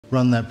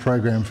run that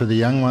program for the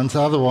young ones.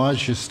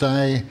 Otherwise, you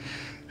stay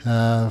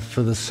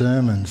for the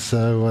sermon.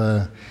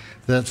 So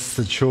that's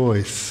the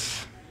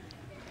choice.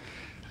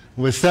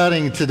 We're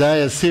starting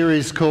today a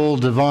series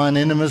called Divine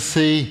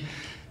Intimacy,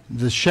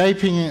 the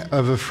shaping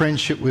of a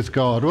friendship with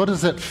God. What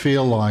does that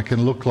feel like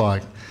and look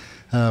like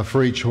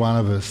for each one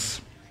of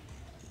us?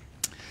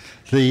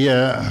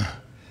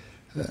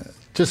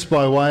 Just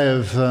by way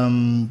of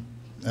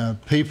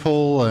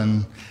people,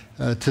 and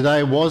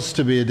today was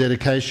to be a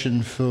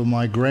dedication for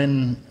my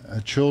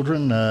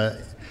grandchildren,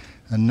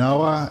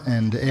 Noah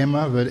and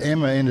Emma, but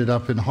Emma ended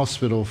up in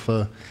hospital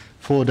for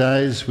 4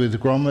 days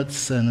with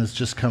grommets and has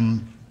just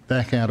come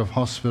back out of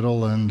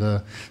hospital, and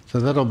so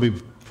that'll be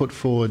put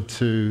forward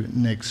to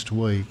next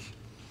week.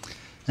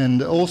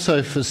 And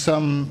also for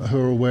some who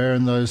are aware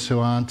and those who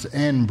aren't,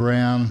 Anne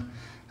Brown,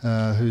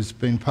 who's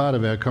been part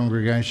of our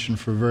congregation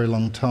for a very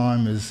long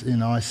time, is in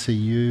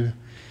ICU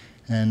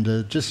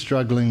and just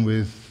struggling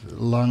with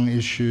lung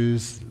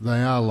issues.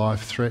 They are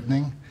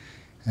life-threatening,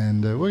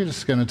 and we're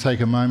just going to take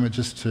a moment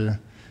just to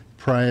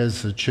pray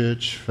as a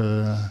church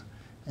for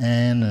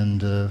Anne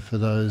and for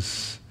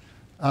those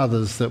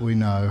others that we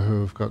know who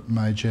have got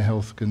major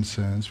health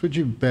concerns. Would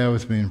you bow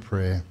with me in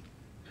prayer?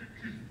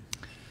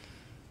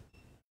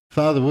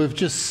 Father, we've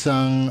just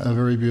sung a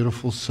very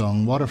beautiful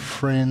song. What a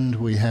friend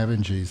we have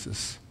in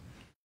Jesus.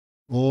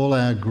 All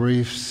our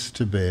griefs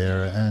to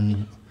bear,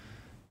 and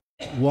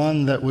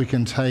one that we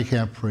can take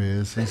our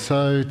prayers. And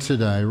so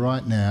today,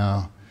 right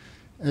now,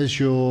 as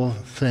your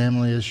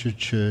family, as your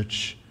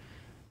church,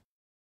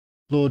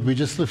 Lord, we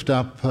just lift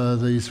up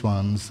these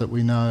ones that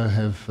we know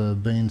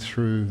have been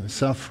through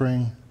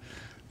suffering,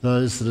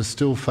 those that are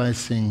still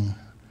facing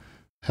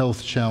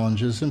health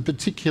challenges, and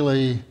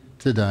particularly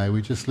today,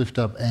 we just lift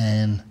up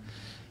Anne.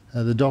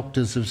 The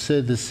doctors have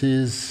said this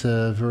is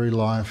very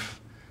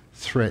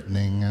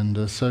life-threatening,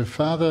 and so,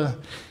 Father,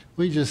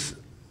 we just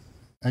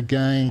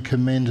again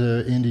commend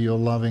her into your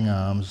loving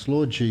arms.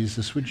 Lord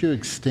Jesus, would you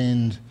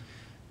extend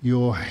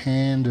your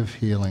hand of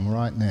healing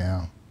right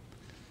now?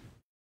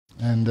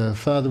 And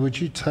Father, would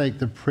you take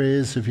the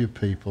prayers of your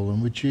people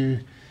and would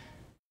you,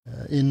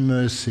 in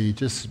mercy,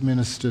 just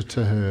minister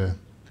to her?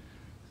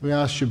 We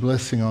ask your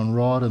blessing on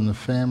Rod and the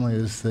family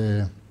as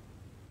they're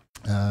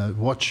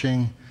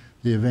watching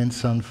the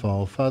events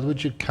unfold. Father,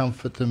 would you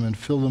comfort them and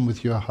fill them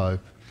with your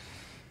hope?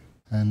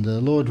 And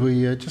Lord,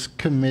 we just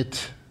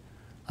commit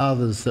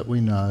others that we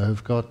know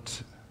have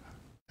got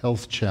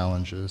health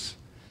challenges.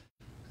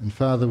 And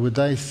Father, would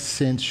they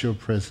sense your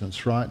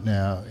presence right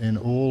now in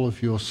all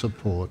of your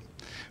support?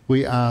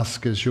 We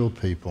ask as your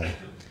people.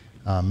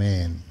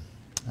 Amen.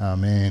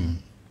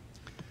 Amen.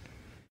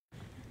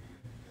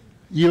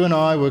 You and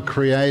I were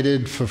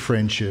created for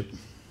friendship.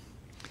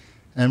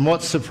 And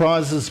what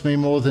surprises me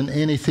more than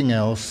anything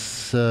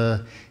else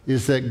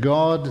is that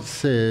God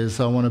says,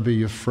 I want to be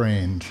your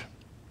friend.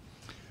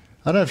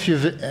 I don't know if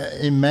you've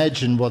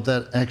imagined what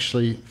that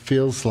actually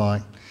feels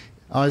like.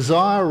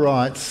 Isaiah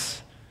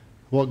writes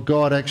what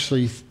God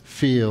actually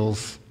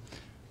feels.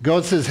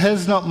 God says,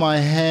 has not my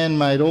hand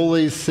made all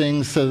these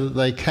things so that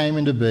they came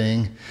into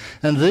being?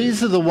 And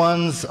these are the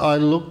ones I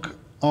look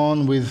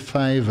on with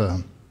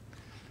favour,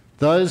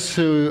 those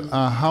who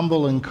are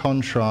humble and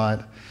contrite,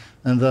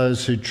 and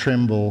those who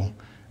tremble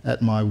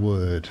at my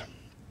word.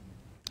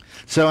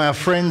 So our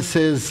friend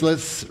says,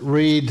 let's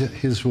read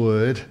his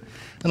word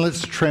and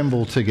let's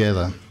tremble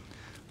together.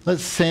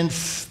 Let's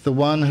sense the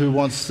one who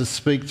wants to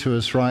speak to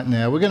us right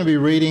now. We're going to be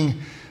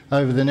reading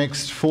over the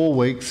next 4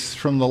 weeks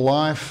from the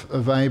life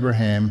of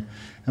Abraham,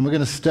 and we're going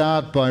to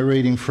start by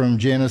reading from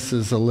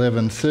Genesis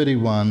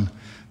 11:31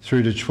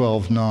 through to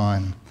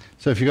 12:9.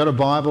 So if you've got a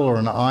Bible or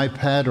an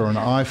iPad or an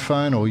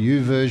iPhone or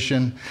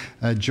YouVersion,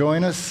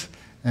 join us,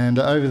 and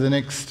over the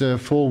next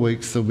 4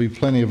 weeks there'll be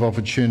plenty of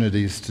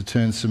opportunities to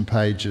turn some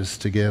pages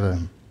together.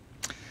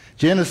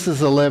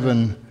 Genesis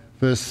 11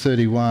 verse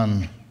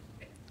 31.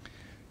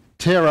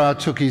 Terah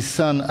took his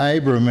son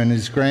Abram and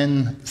his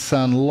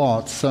grandson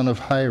Lot, son of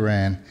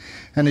Haran,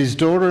 and his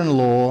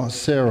daughter-in-law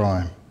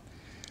Sarai,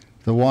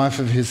 the wife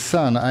of his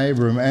son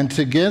Abram, and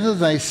together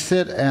they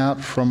set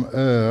out from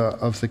Ur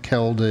of the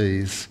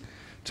Chaldees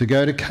to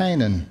go to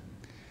Canaan.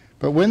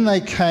 But when they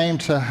came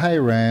to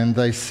Haran,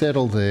 they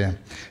settled there.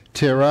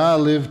 Terah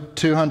lived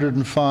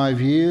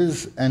 205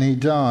 years, and he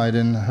died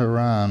in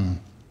Haran.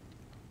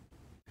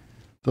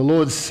 The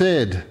Lord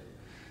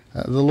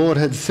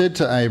had said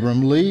to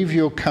Abram, leave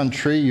your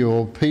country,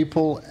 your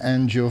people,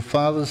 and your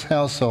father's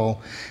household,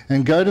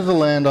 and go to the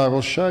land I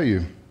will show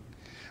you.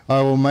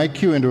 I will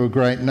make you into a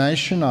great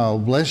nation. I will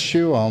bless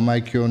you. I'll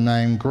make your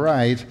name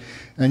great,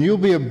 and you'll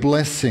be a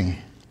blessing.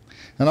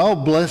 And I'll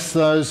bless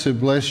those who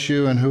bless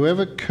you, and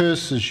whoever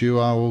curses you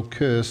I will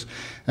curse,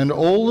 and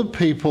all the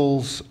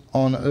peoples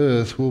on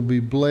earth will be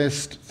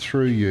blessed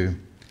through you.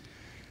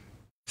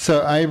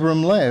 So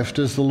Abram left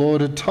as the Lord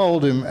had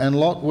told him, and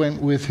Lot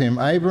went with him.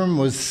 Abram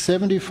was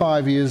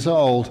 75 years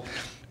old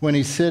when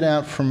he set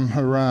out from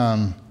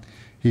Haran.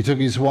 He took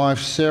his wife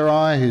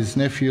Sarai, his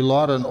nephew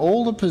Lot, and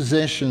all the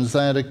possessions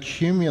they had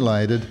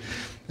accumulated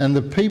and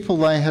the people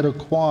they had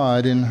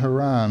acquired in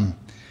Haran.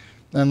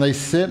 and they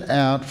set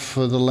out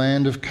for the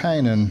land of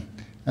Canaan,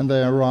 and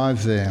they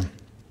arrived there.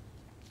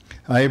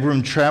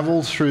 Abram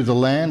travelled through the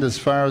land as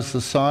far as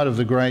the site of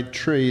the great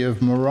tree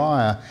of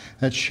Moriah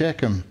at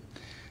Shechem.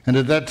 And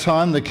at that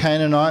time the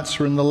Canaanites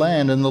were in the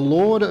land, and the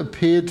Lord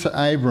appeared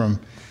to Abram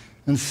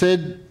and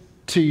said,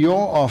 "To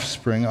your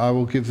offspring I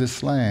will give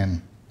this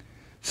land."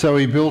 So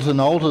he built an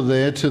altar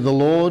there to the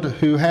Lord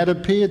who had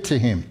appeared to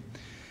him.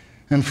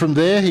 And from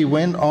there he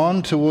went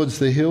on towards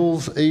the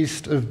hills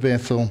east of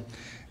Bethel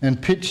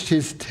and pitched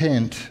his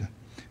tent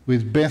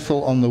with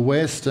Bethel on the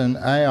west and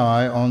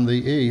Ai on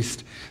the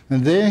east.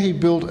 And there he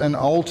built an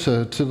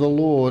altar to the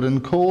Lord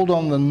and called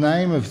on the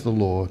name of the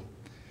Lord.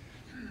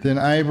 Then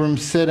Abram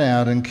set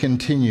out and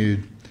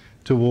continued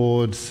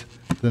towards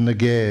the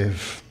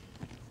Negev.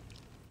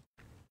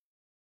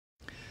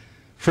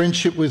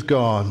 Friendship with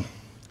God.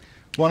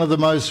 One of the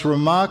most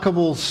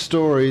remarkable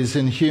stories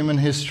in human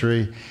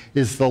history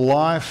is the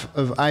life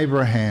of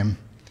Abraham,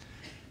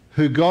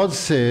 who God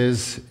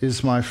says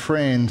is my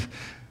friend.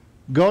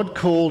 God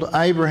called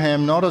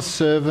Abraham not a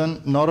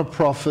servant, not a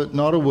prophet,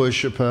 not a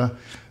worshipper,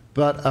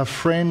 but a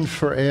friend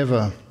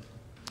forever.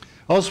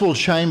 Oswald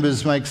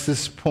Chambers makes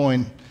this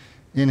point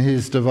in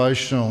his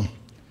devotional.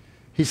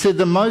 He said,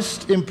 the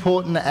most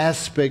important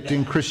aspect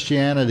in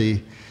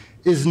Christianity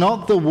is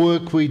not the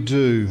work we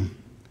do,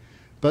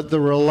 but the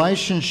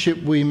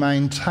relationship we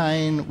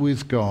maintain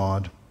with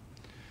God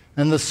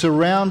and the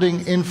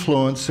surrounding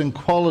influence and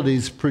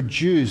qualities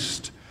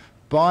produced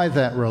by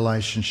that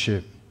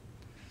relationship.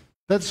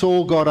 That's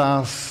all God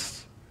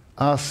asks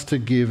us to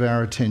give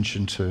our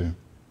attention to.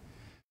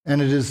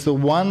 And it is the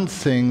one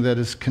thing that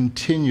is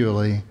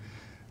continually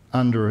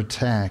under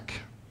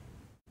attack.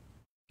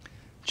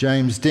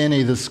 James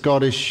Denney, the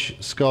Scottish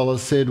scholar,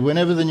 said,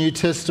 whenever the New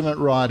Testament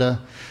writer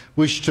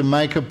wished to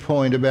make a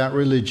point about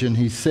religion,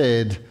 he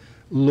said,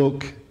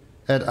 look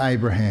at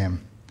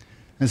Abraham.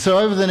 And so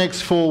over the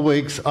next 4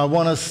 weeks, I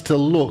want us to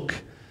look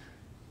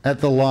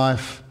at the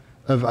life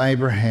of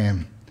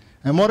Abraham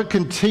and what it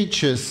can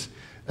teach us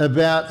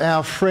about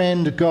our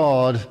friend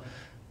God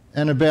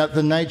and about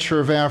the nature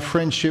of our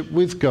friendship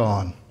with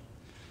God.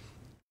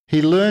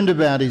 He learned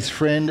about his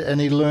friend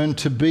and he learned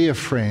to be a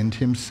friend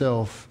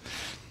himself.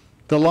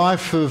 The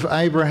life of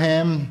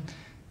Abraham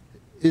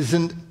is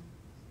an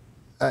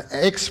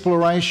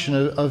exploration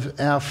of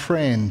our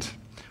friend.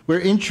 We're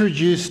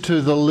introduced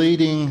to the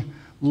leading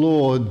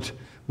Lord.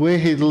 Where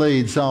he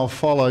leads, I'll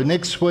follow.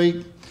 Next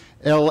week,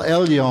 El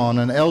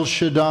Elyon and El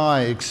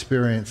Shaddai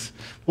experience.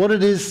 What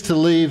it is to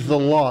leave the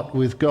lot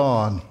with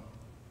God.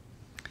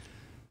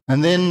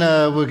 And then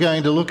we're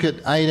going to look at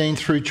 18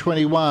 through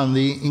 21,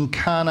 the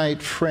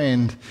incarnate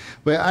friend,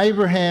 where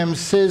Abraham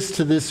says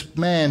to this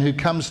man who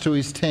comes to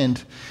his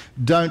tent,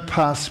 don't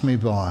pass me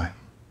by.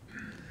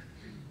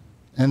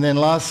 And then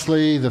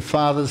lastly, the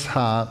Father's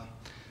heart,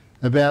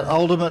 about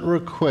ultimate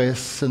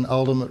requests and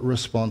ultimate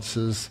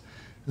responses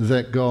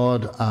that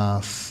God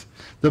asks.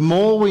 The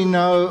more we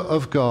know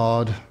of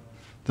God,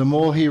 the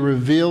more he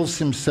reveals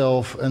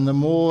himself and the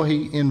more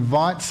he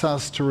invites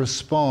us to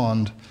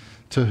respond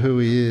to who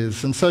he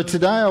is. And so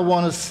today I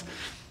want us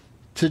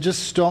to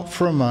just stop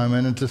for a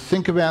moment and to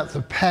think about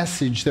the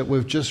passage that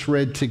we've just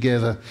read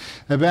together,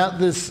 about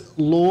this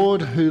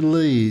Lord who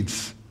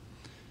leads.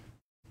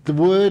 The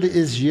word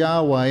is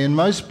Yahweh. In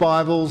most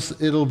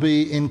Bibles it'll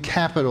be in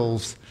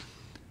capitals,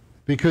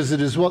 because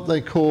it is what they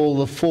call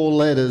the 4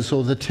 letters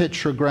or the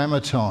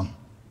tetragrammaton.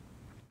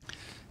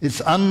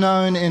 It's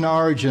unknown in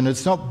origin.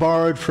 It's not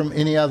borrowed from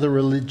any other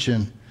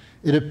religion.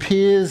 It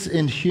appears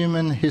in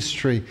human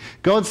history.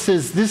 God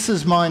says, this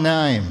is my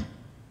name.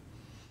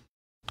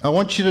 I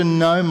want you to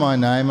know my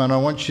name and I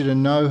want you to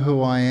know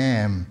who I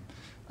am,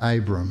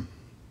 Abram.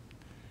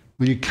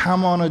 Will you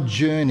come on a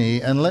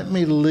journey and let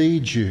me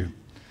lead you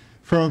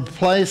from a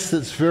place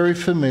that's very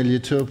familiar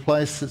to a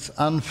place that's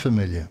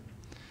unfamiliar,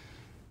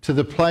 to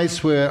the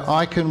place where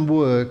I can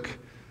work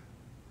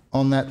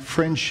on that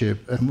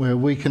friendship and where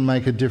we can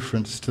make a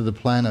difference to the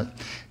planet.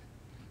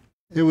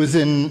 It was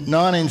in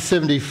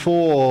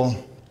 1974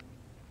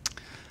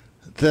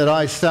 that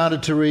I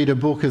started to read a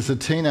book as a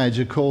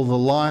teenager called The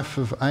Life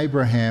of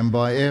Abraham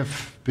by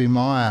F.B.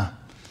 Meyer.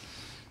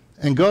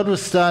 And God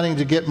was starting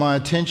to get my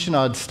attention.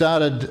 I'd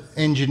started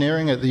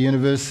engineering at the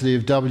University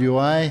of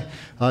WA.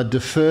 I'd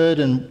deferred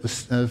and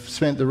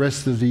spent the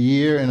rest of the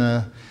year in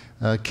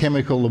a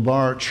chemical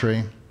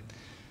laboratory.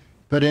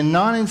 But in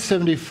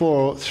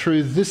 1974,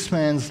 through this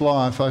man's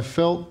life, I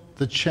felt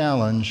the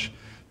challenge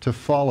to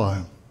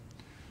follow.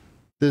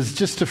 There's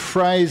just a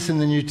phrase in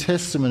the New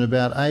Testament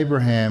about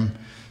Abraham,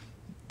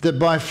 that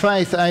by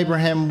faith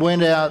Abraham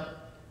went out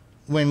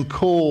when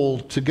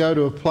called to go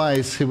to a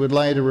place he would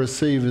later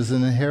receive as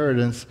an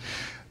inheritance.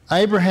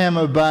 Abraham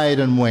obeyed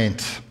and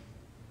went,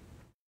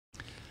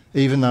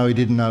 even though he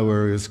didn't know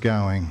where he was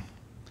going.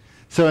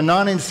 So in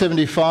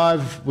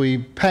 1975, we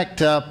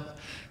packed up,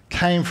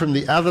 came from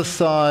the other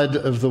side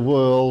of the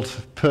world,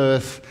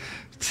 Perth,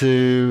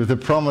 to the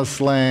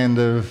promised land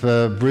of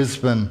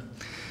Brisbane.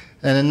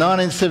 And in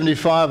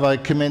 1975, I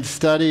commenced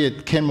study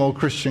at Kenmore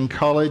Christian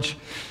College.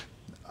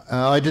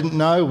 I didn't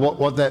know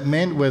what that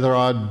meant, whether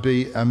I'd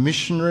be a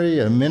missionary,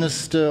 a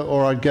minister,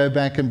 or I'd go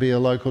back and be a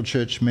local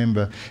church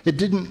member. It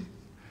didn't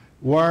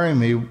worry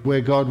me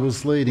where God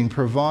was leading,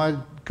 provided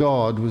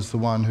God was the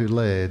one who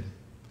led.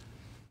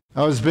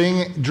 I was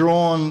being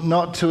drawn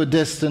not to a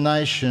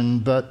destination,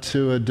 but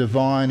to a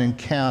divine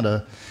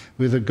encounter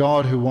with a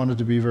God who wanted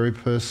to be very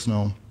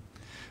personal.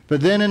 But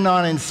then in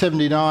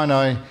 1979,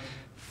 I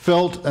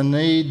felt a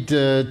need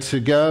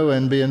to go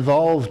and be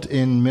involved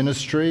in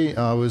ministry.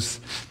 I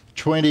was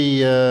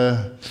 22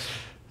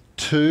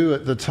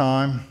 at the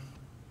time.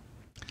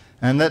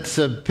 And that's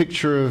a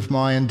picture of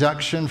my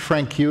induction.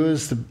 Frank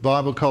Ewers, the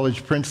Bible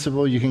College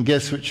principal. You can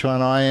guess which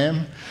one I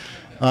am.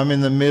 I'm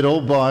in the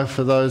middle,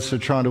 for those who are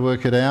trying to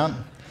work it out.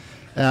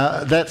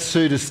 That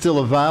suit is still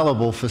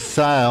available for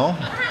sale.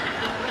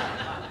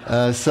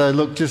 So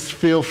look, just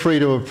feel free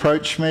to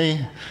approach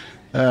me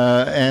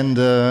and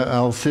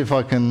I'll see if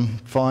I can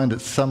find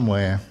it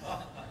somewhere.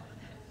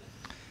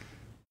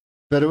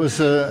 But it was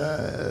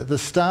the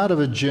start of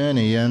a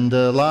journey, and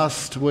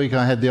last week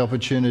I had the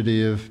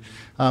opportunity of,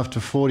 after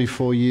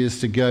 44 years,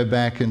 to go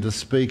back and to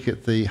speak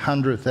at the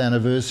 100th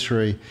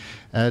anniversary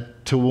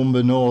at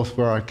Toowoomba North,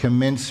 where I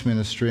commenced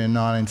ministry in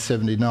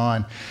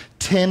 1979.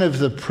 10 of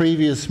the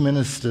previous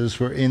ministers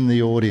were in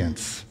the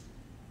audience.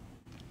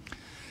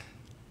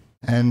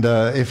 And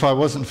if I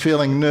wasn't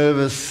feeling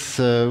nervous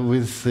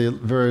with the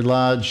very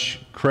large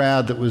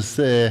crowd that was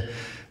there,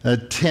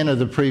 10 of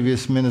the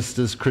previous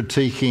ministers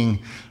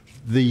critiquing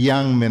the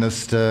young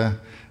minister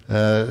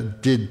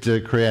did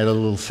create a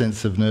little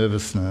sense of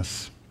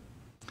nervousness.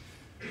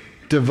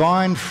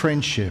 Divine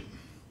friendship.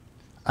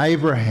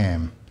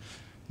 Abraham.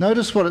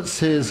 Notice what it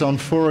says on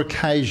 4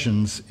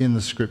 occasions in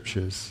the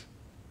scriptures.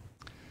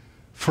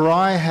 For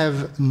I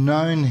have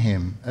known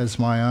him as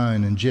my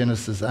own in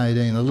Genesis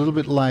 18. A little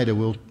bit later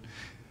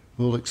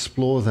we'll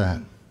explore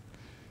that.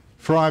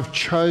 For I've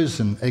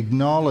chosen,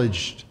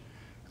 acknowledged,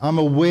 I'm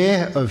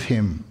aware of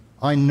him.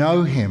 I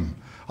know him.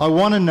 I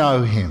want to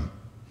know him,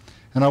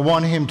 and I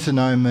want him to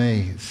know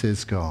me,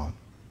 says God.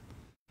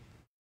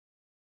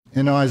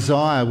 In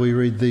Isaiah, we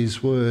read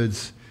these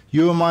words,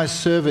 you are my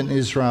servant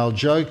Israel,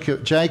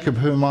 Jacob,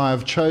 whom I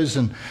have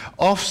chosen,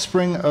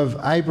 offspring of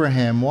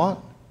Abraham, what?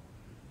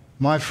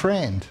 My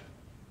friend.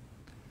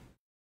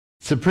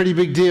 It's a pretty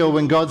big deal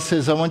when God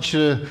says, I want you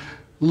to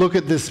look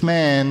at this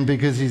man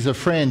because he's a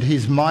friend.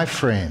 He's my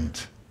friend.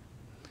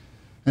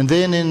 And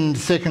then in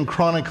 2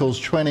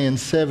 Chronicles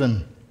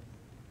 20:7,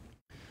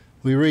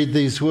 we read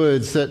these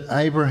words, that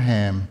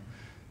Abraham,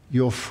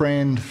 your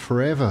friend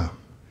forever.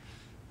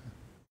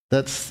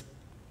 That's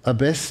a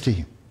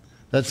bestie.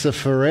 That's a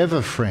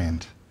forever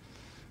friend.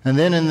 And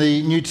then in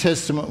the New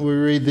Testament we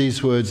read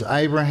these words,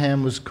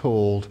 Abraham was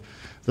called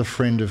the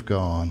friend of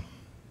God.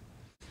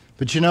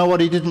 But you know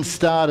what? He didn't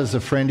start as a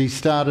friend. He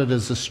started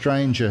as a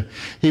stranger.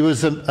 He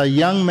was a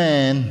young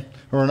man,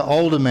 or an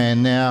older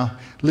man now,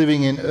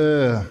 living in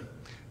Ur,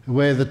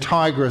 where the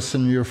Tigris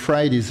and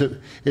Euphrates,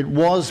 it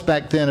was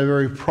back then a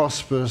very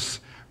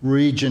prosperous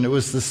region. It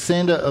was the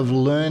centre of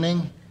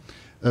learning,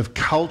 of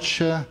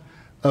culture,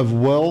 of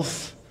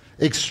wealth,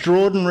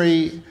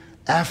 extraordinary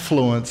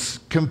affluence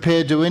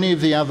compared to any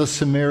of the other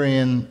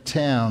Sumerian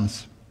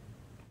towns.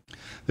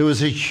 There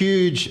was a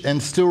huge,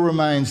 and still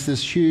remains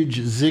this huge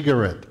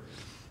ziggurat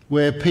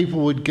where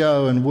people would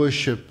go and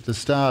worship the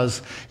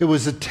stars. It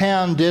was a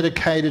town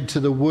dedicated to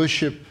the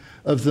worship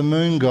of the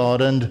moon god,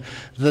 and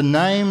the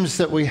names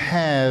that we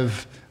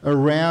have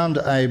around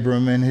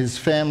Abram and his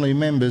family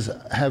members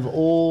have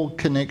all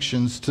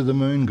connections to the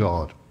moon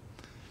god.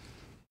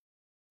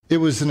 It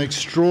was an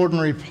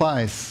extraordinary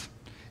place.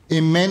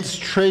 Immense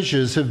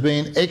treasures have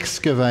been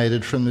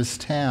excavated from this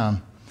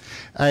town.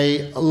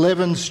 A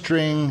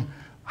 11-string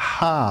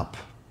harp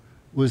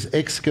was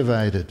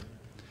excavated.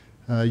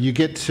 You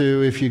get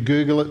to, if you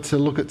Google it, to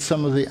look at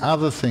some of the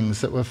other things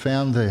that were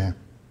found there.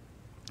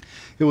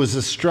 It was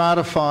a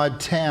stratified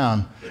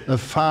town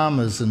of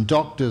farmers and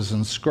doctors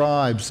and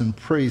scribes and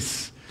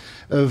priests,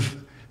 of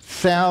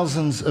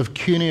thousands of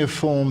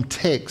cuneiform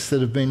texts that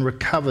have been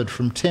recovered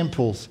from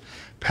temples,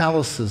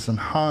 palaces and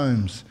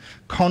homes,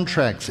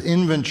 contracts,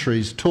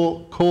 inventories,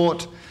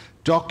 court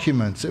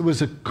documents. It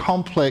was a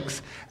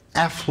complex,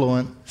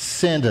 affluent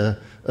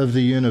centre of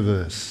the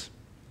universe.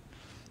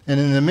 And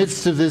in the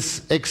midst of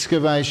this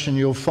excavation,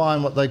 you'll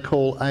find what they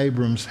call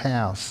Abram's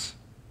house.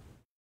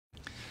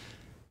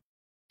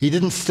 He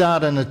didn't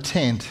start in a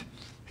tent.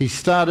 He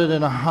started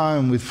in a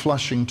home with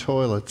flushing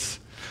toilets.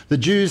 The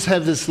Jews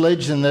have this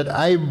legend that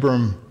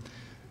Abram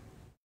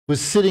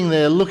was sitting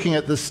there looking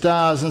at the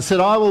stars and said,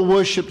 I will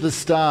worship the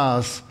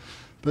stars.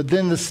 But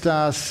then the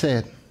stars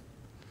set.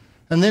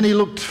 And then he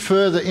looked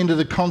further into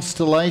the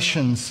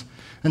constellations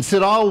and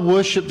said, I'll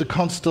worship the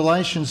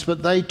constellations,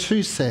 but they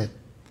too set.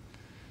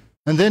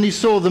 And then he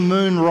saw the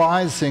moon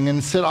rising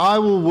and said, I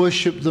will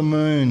worship the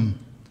moon.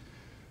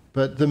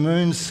 But the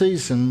moon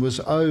season was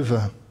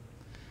over.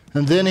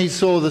 And then he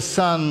saw the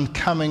sun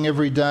coming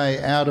every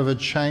day out of a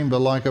chamber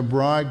like a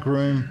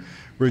bridegroom,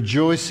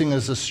 rejoicing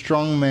as a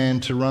strong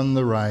man to run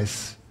the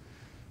race.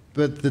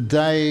 But the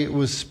day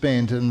was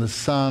spent and the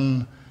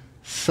sun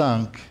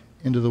sunk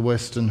into the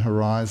western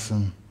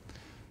horizon.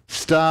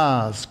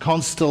 Stars,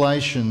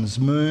 constellations,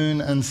 moon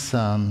and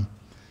sun.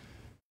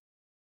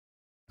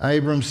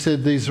 Abram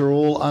said, these are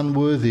all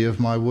unworthy of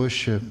my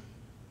worship.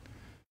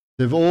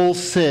 They've all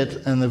set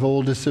and they've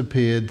all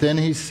disappeared. Then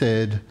he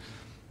said,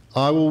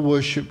 I will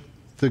worship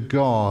the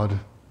God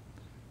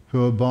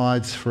who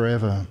abides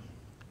forever.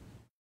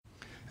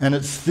 And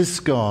it's this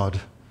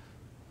God,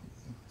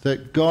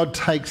 that God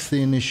takes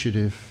the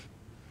initiative.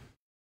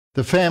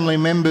 The family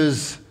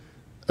members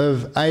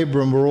of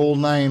Abram were all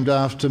named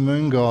after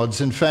moon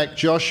gods. In fact,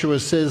 Joshua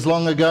says,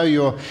 long ago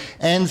your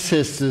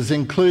ancestors,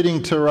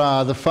 including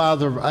Terah, the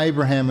father of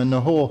Abraham and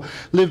Nahor,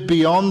 lived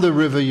beyond the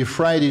river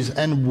Euphrates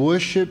and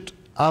worshipped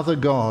other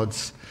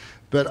gods.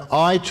 But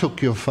I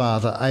took your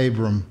father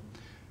Abram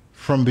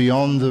from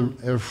beyond the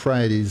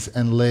Euphrates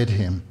and led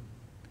him.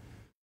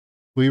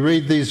 We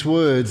read these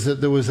words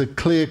that there was a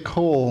clear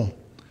call.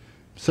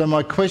 So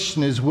my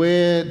question is,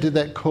 where did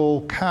that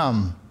call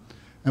come?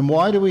 And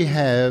why do we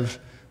have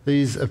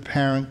these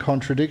apparent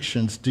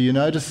contradictions? Do you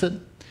notice it?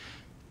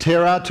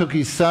 Terah took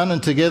his son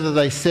and together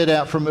they set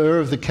out from Ur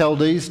of the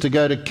Chaldees to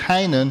go to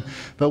Canaan,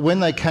 but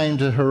when they came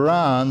to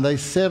Haran, they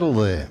settled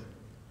there.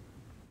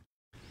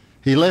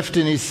 He left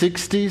in his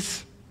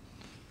 60s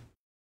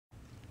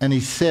and he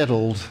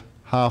settled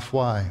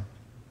halfway.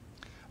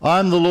 I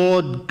am the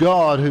Lord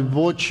God who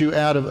brought you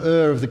out of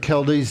Ur of the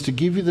Chaldees to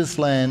give you this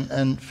land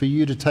and for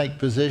you to take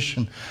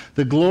possession.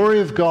 The glory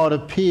of God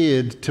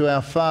appeared to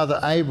our father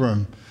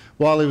Abram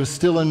while he was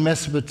still in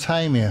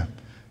Mesopotamia,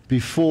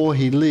 before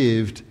he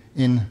lived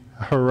in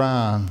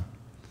Haran.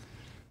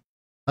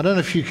 I don't know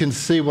if you can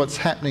see what's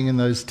happening in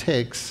those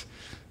texts,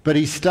 but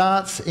he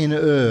starts in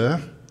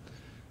Ur.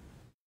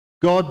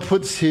 God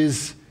puts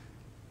his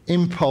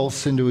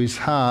impulse into his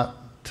heart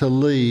to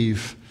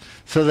leave.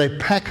 So they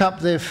pack up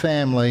their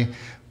family,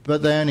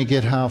 but they only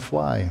get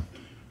halfway.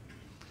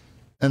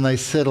 And they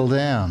settle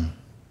down.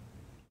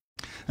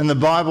 And the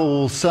Bible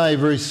will say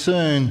very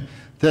soon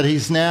that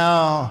he's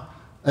now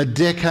a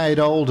decade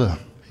older.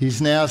 He's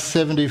now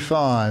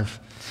 75.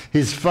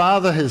 His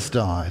father has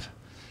died.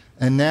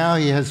 And now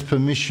he has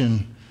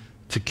permission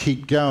to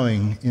keep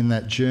going in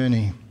that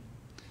journey.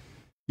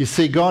 You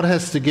see, God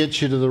has to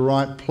get you to the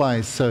right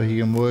place so he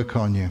can work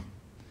on you.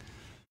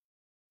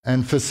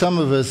 And for some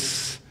of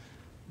us,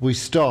 we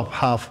stop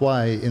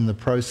halfway in the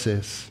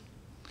process.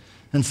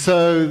 And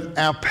so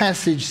our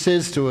passage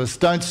says to us,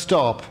 don't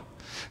stop,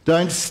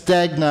 don't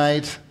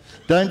stagnate,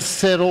 don't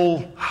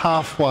settle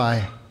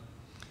halfway.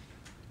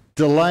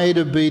 Delayed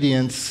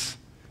obedience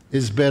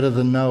is better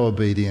than no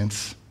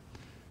obedience.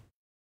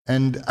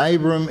 And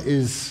Abram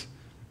is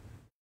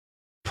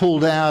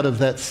pulled out of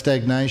that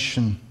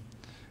stagnation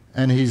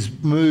and he's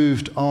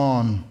moved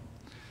on.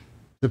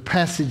 The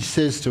passage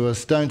says to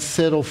us, don't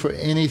settle for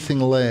anything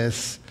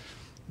less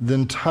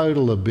than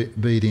total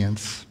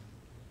obedience.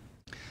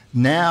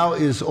 Now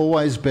is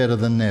always better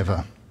than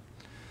never.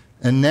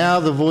 And now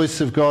the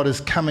voice of God is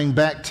coming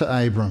back to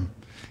Abram.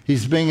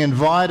 He's being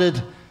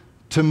invited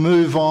to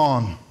move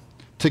on,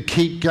 to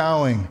keep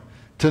going,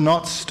 to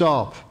not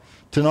stop,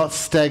 to not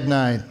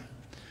stagnate.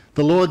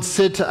 The Lord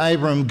said to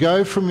Abram,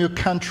 go from your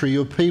country,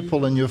 your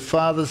people, and your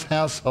father's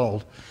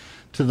household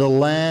to the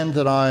land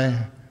that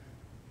I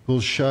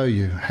will show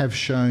you, have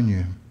shown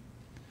you.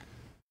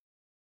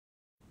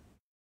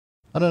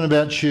 I don't know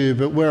about you,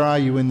 but where are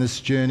you in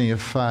this journey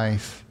of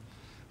faith?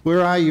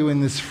 Where are you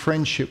in this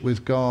friendship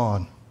with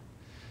God?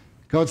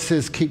 God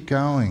says, keep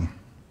going.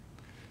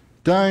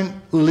 Don't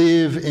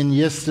live in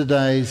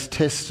yesterday's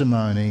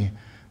testimony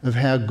of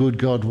how good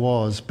God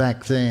was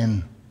back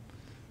then.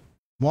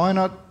 Why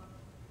not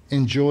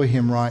enjoy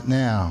him right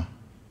now?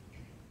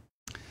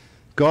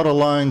 God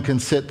alone can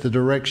set the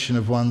direction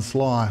of one's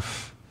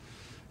life.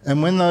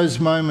 And when those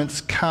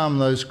moments come,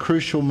 those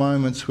crucial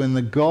moments when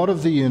the God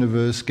of the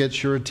universe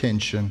gets your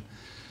attention,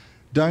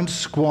 don't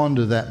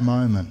squander that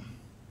moment.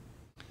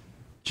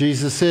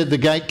 Jesus said, the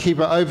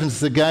gatekeeper opens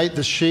the gate,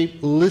 the sheep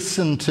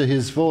listen to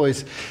his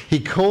voice. He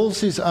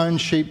calls his own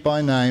sheep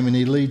by name and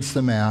he leads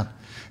them out.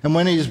 And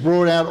when he's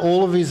brought out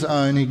all of his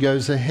own, he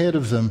goes ahead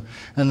of them,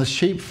 and the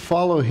sheep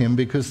follow him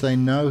because they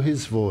know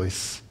his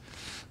voice.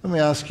 Let me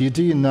ask you,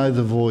 do you know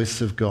the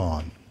voice of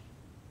God?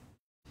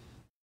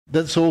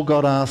 That's all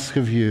God asks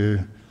of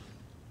you.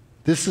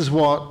 This is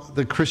what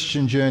the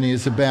Christian journey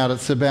is about.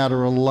 It's about a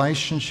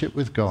relationship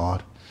with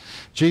God.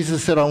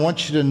 Jesus said, I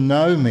want you to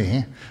know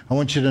me. I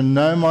want you to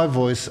know my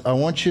voice. I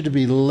want you to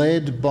be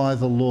led by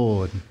the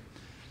Lord.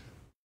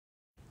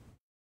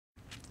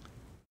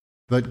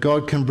 But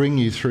God can bring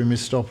you through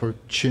missed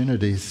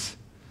opportunities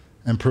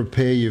and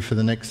prepare you for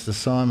the next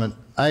assignment.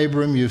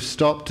 Abram, you've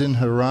stopped in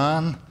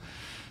Haran,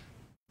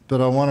 but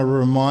I want to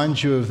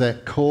remind you of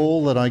that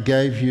call that I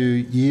gave you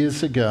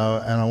years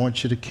ago, and I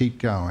want you to keep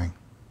going.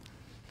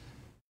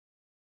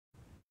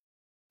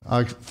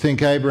 I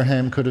think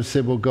Abraham could have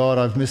said, well, God,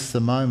 I've missed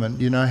the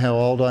moment. You know how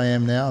old I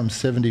am now? I'm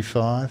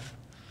 75.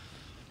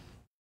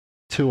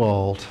 Too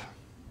old.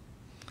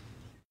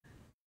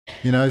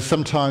 You know,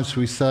 sometimes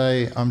we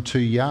say, I'm too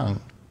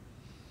young.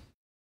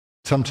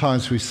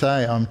 Sometimes we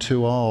say, I'm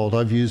too old.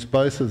 I've used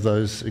both of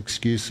those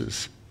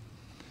excuses.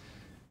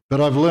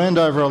 But I've learned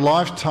over a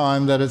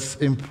lifetime that it's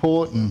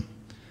important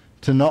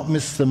to not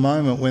miss the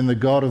moment when the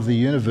God of the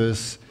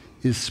universe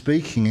is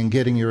speaking and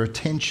getting your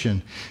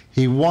attention.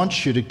 He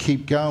wants you to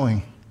keep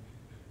going.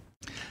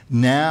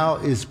 Now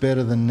is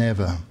better than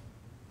never.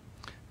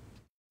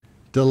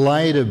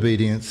 Delayed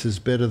obedience is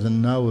better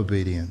than no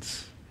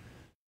obedience.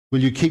 Will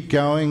you keep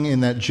going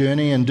in that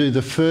journey and do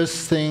the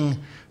first thing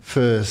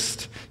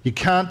first? You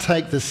can't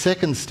take the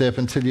second step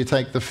until you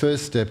take the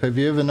first step. Have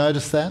you ever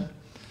noticed that?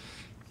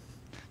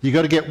 You've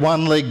got to get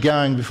one leg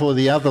going before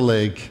the other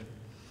leg.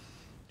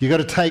 You've got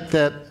to take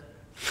that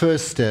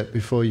first step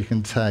before you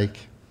can take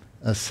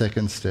a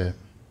second step.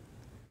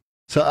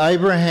 So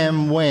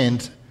Abraham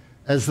went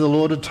as the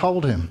Lord had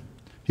told him.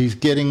 He's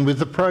getting with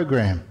the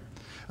program.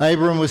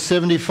 Abram was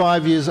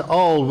 75 years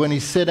old when he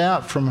set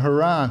out from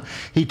Haran.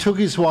 He took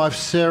his wife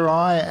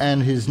Sarai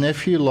and his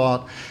nephew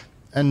Lot,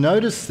 and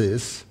notice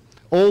this,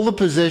 all the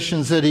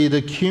possessions that he had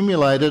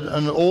accumulated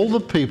and all the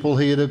people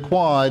he had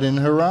acquired in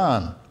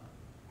Haran.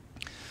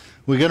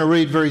 We're going to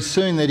read very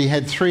soon that he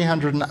had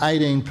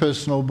 318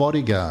 personal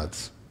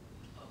bodyguards,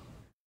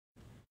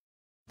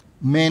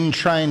 men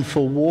trained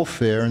for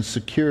warfare and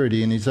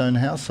security in his own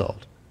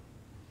household.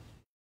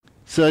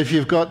 So if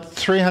you've got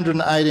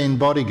 318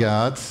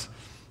 bodyguards,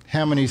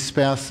 how many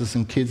spouses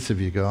and kids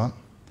have you got?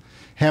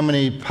 How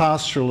many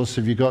pastoralists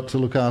have you got to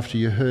look after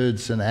your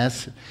herds and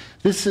assets?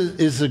 This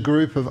is a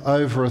group of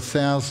over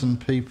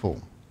 1,000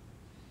 people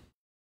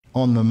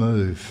on the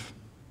move.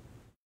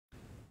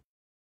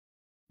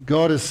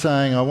 God is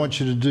saying, I want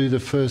you to do the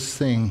first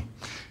thing.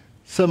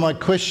 So my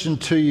question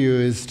to you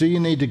is, do you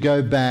need to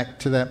go back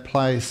to that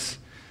place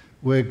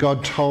where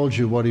God told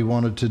you what he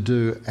wanted to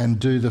do and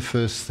do the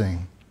first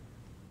thing?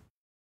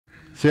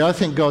 See, I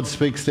think God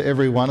speaks to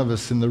every one of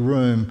us in the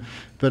room,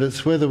 but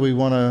it's whether we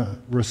want to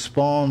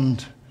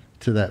respond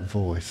to that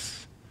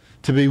voice,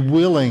 to be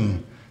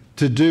willing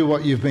to do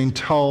what you've been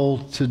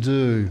told to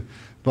do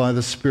by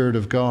the Spirit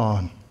of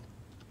God.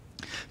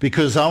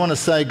 Because I want to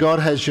say God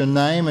has your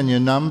name and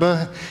your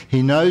number.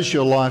 He knows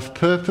your life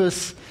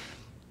purpose,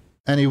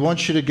 and he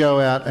wants you to go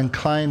out and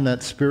claim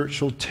that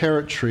spiritual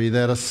territory,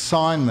 that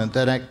assignment,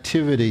 that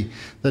activity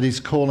that he's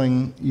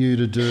calling you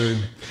to do.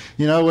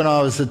 You know, when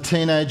I was a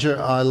teenager,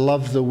 I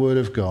loved the Word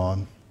of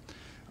God.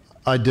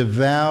 I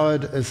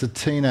devoured as a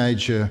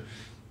teenager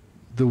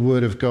the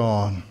Word of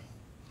God.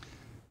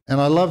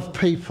 And I loved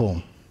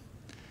people.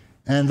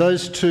 And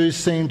those two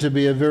seemed to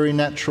be a very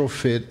natural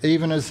fit.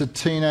 Even as a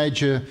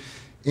teenager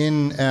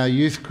in our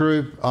youth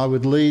group, I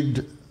would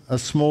lead a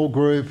small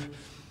group.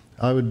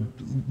 I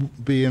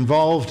would be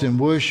involved in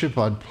worship.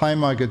 I'd play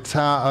my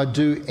guitar. I'd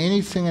do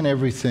anything and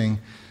everything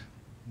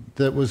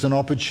that was an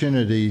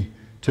opportunity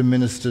to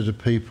minister to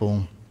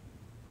people.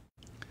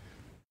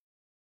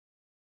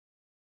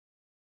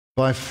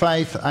 By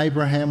faith,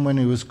 Abraham, when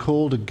he was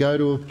called to go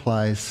to a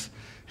place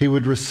he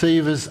would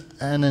receive as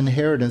an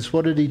inheritance,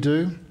 what did he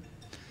do?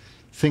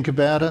 Think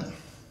about it.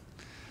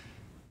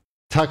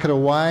 Tuck it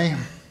away.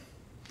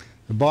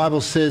 The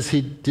Bible says he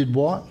did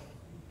what?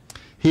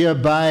 He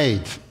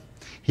obeyed.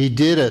 He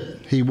did it.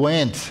 He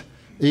went,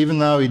 even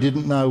though he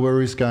didn't know where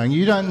he was going.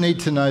 You don't need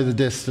to know the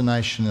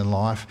destination in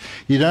life.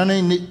 You don't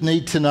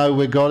need to know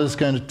where God is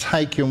going to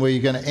take you and where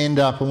you're going to end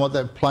up and what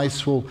that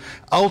place will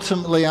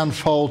ultimately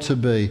unfold to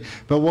be.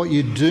 But what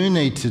you do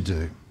need to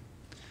do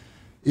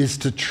is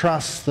to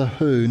trust the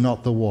who,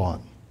 not the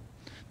what.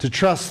 To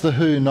trust the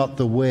who, not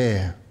the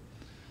where.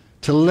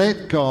 To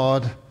let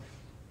God,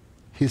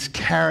 his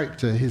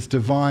character, his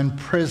divine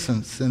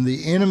presence and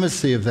the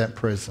intimacy of that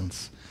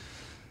presence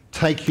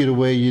take you to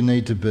where you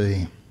need to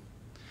be.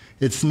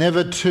 It's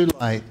never too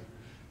late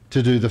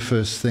to do the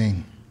first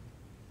thing.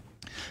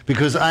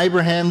 Because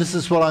Abraham, this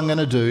is what I'm going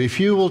to do.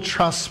 If you will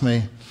trust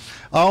me,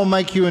 I'll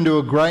make you into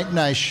a great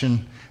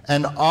nation,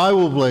 and I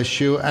will bless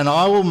you, and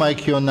I will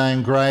make your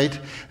name great,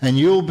 and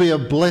you'll be a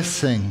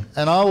blessing.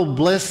 And I will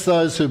bless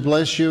those who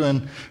bless you,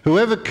 and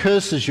whoever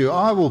curses you,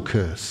 I will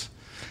curse.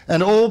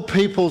 And all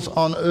peoples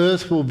on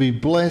earth will be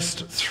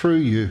blessed through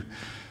you.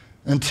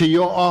 And to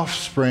your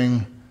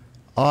offspring,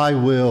 I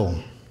will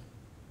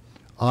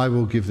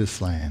give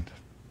this land.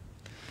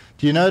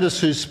 Do you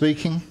notice who's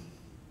speaking?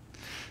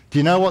 Do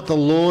you know what the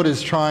Lord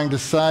is trying to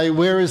say?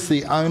 Where is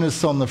the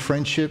onus on the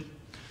friendship?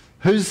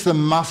 Who's the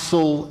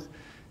muscle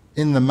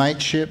in the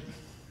mateship?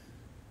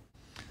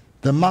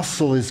 The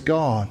muscle is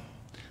God.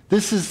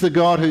 This is the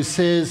God who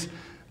says,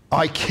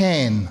 I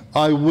can,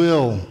 I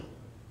will.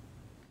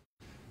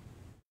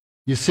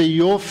 You see,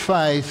 your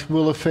faith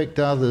will affect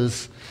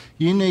others.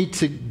 You need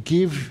to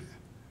give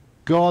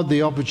God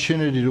the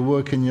opportunity to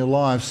work in your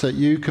life so that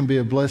you can be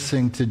a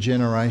blessing to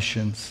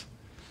generations.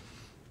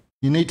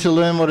 You need to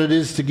learn what it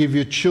is to give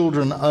your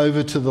children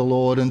over to the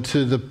Lord and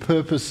to the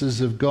purposes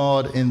of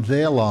God in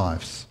their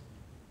lives.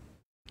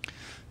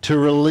 To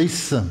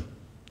release them,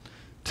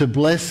 to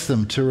bless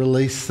them, to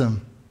release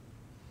them.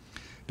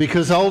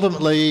 Because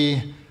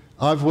ultimately,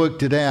 I've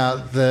worked it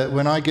out that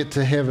when I get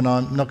to heaven,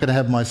 I'm not going to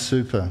have my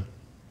super.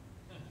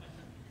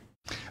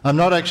 I'm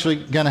not actually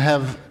going to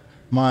have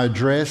my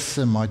address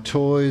and my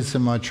toys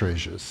and my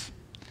treasures.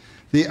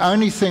 The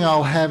only thing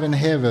I'll have in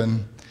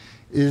heaven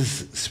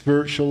is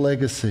spiritual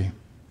legacy,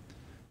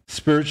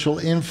 spiritual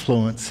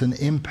influence and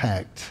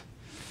impact.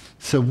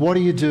 So what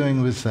are you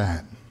doing with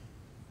that?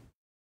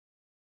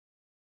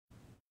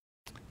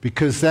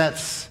 Because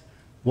that's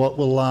what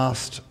will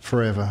last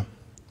forever.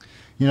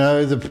 You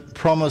know, the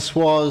promise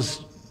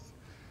was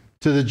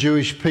to the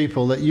Jewish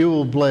people that you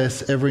will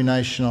bless every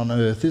nation on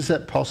earth. Is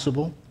that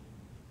possible?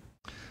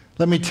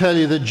 Let me tell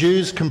you that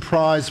Jews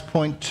comprise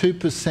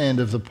 0.2%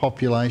 of the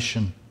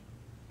population,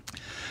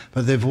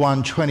 but they've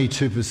won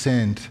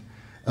 22%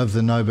 of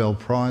the Nobel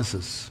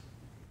Prizes.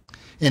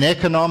 In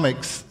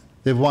economics,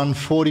 they've won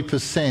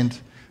 40%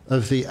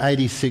 of the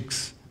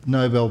 86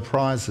 Nobel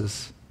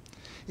Prizes.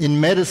 In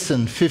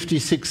medicine,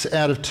 56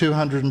 out of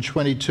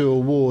 222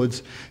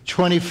 awards,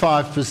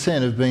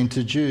 25% have been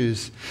to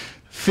Jews.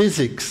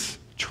 Physics,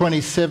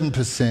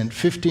 27%,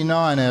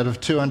 59 out of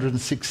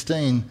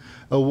 216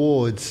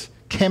 awards.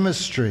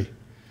 Chemistry,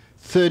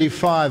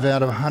 35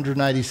 out of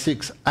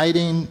 186,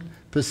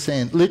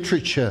 18%.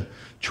 Literature,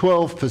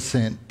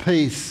 12%.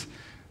 Peace,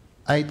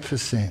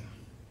 8%.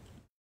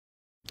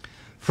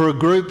 For a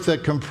group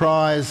that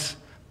comprise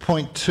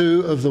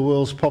 0.2 of the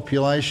world's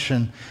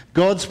population,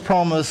 God's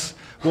promise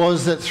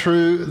was that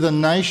through the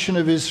nation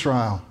of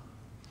Israel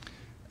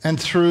and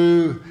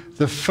through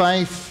the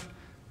faith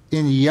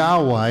in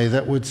Yahweh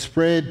that would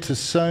spread to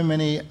so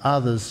many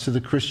others, to the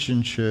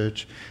Christian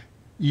church,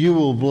 you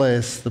will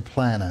bless the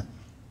planet.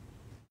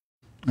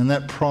 And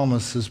that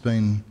promise has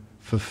been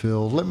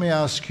fulfilled. Let me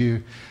ask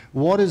you,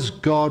 what is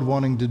God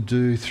wanting to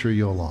do through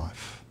your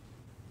life?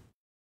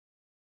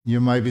 You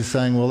may be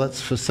saying, well,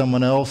 that's for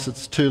someone else.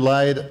 It's too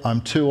late.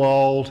 I'm too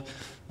old.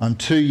 I'm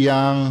too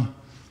young.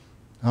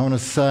 I want to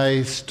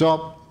say,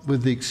 stop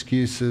with the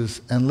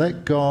excuses and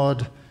let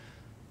God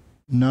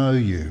know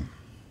you.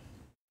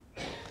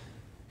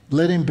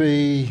 Let him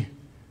be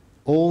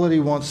all that he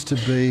wants to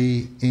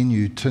be in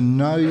you, to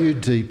know you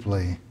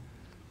deeply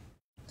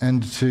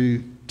and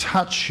to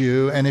touch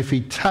you. And if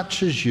he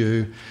touches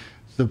you,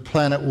 the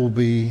planet will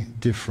be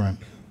different.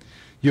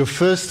 Your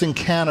first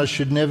encounter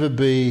should never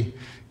be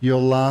your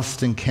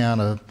last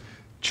encounter.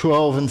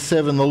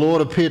 12:7, the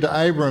Lord appeared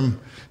to Abram,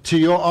 to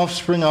your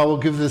offspring I will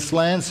give this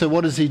land. So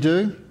what does he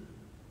do?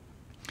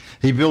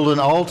 He built an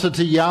altar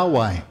to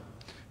Yahweh,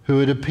 who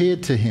had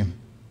appeared to him.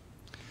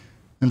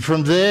 And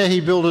from there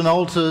he built an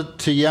altar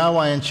to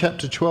Yahweh in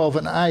chapter 12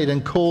 and 8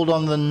 and called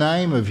on the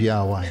name of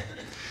Yahweh.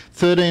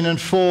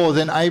 13:4,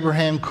 then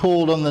Abraham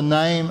called on the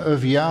name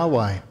of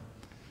Yahweh.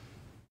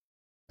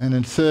 And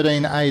in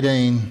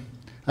 13:18,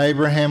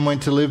 Abraham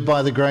went to live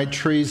by the great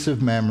trees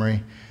of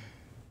Mamre,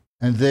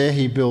 and there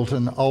he built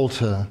an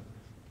altar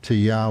to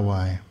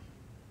Yahweh.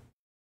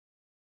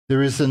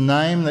 There is a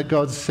name that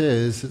God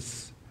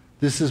says,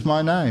 this is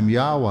my name,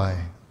 Yahweh,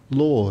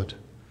 Lord.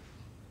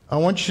 I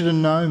want you to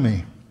know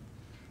me.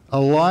 A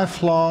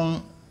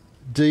lifelong,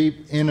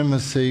 deep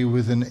intimacy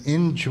with an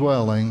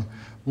indwelling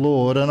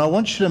Lord. And I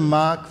want you to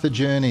mark the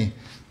journey.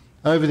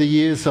 Over the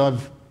years,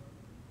 I've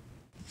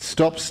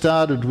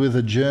started with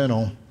a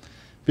journal,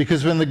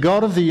 because when the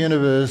God of the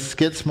universe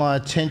gets my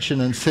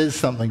attention and says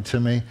something to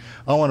me,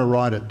 I want to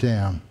write it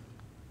down.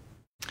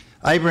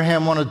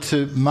 Abraham wanted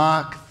to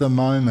mark the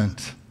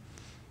moment.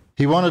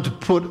 He wanted to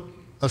put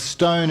a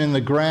stone in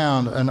the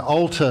ground, an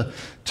altar,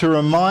 to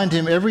remind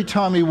him every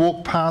time he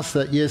walked past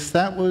that, yes,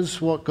 that was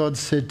what God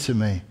said to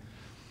me.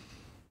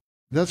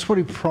 That's what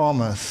he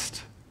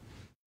promised.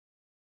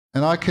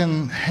 And I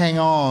can hang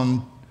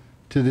on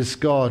to this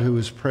God who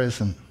is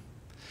present,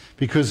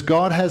 because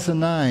God has a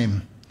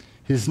name.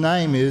 His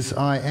name is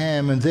I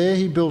Am. And there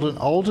he built an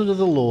altar to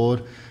the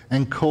Lord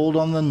and called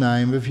on the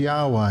name of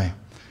Yahweh.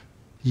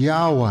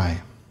 Yahweh.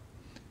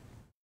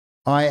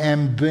 I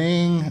am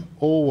being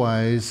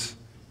always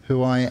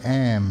who I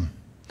am.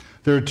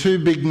 There are two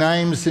big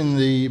names in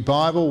the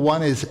Bible.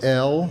 One is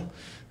El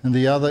and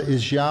the other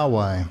is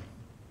Yahweh.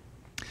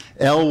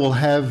 El will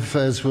have,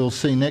 as we'll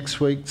see next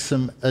week,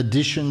 some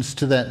additions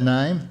to that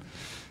name.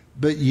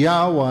 But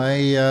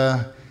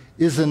Yahweh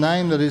is a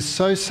name that is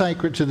so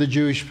sacred to the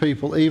Jewish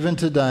people, even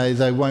today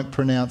they won't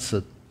pronounce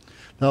it.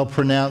 They'll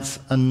pronounce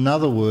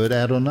another word,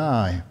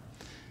 Adonai.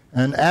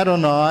 And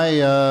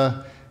Adonai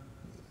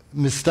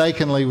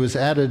mistakenly was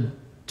added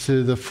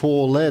to the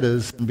 4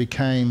 letters and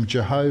became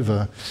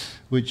Jehovah,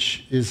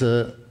 which is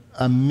a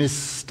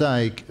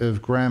mistake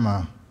of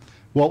grammar.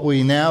 What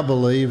we now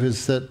believe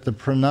is that the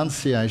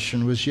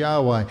pronunciation was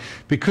Yahweh.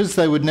 Because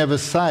they would never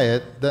say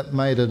it, that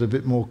made it a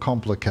bit more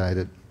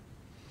complicated.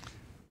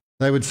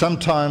 They would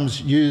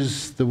sometimes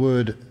use the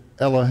word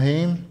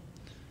Elohim,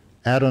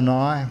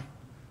 Adonai,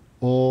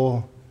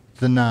 or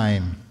the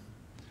name,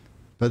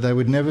 but they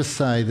would never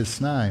say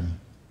this name.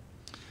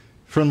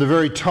 From the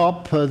very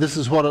top, this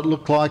is what it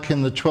looked like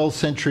in the 12th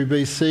century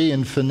BC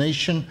in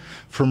Phoenician,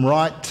 from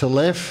right to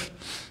left.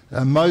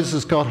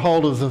 Moses got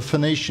hold of the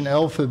Phoenician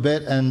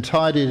alphabet and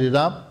tidied it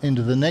up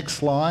into the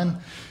next line,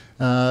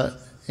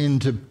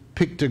 into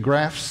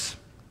pictographs,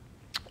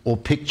 or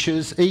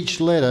pictures. Each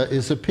letter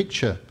is a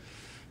picture.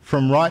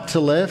 From right to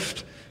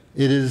left,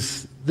 it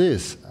is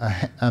this: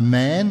 a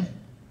man,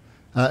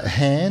 a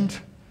hand,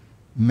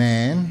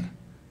 man,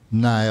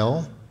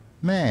 nail,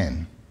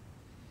 man.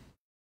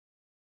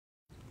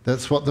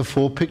 That's what the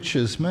 4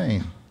 pictures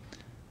mean.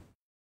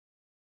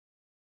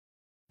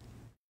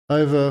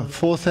 Over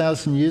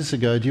 4,000 years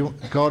ago,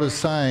 God is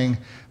saying,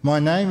 my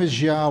name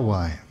is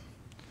Yahweh.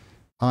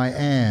 I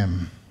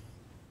am.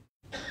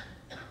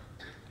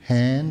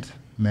 Hand,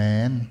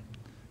 man,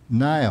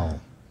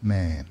 nail,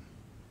 man.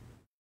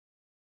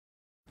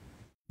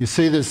 You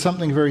see, there's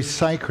something very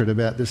sacred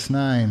about this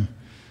name.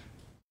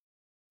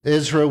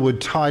 Ezra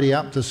would tidy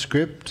up the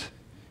script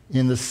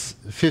in the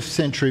 5th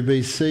century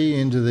BC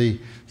into the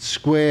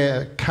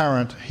square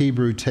current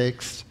Hebrew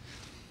text,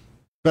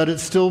 but it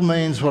still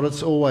means what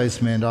it's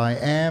always meant. I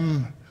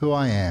am who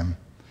I am.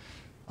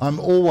 I'm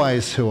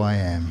always who I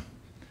am.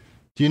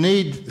 Do you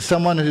need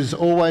someone who's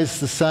always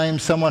the same,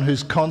 someone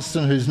who's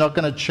constant, who's not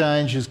going to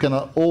change, who's going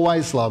to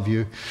always love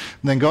you? And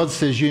then God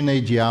says you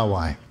need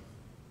Yahweh.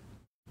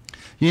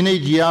 You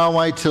need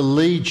Yahweh to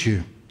lead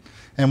you.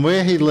 And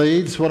where he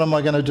leads, what am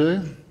I going to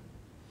do?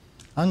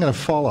 I'm going to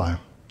follow,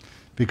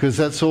 because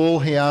that's all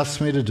he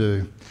asked me to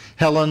do.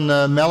 Helen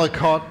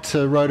Mallicott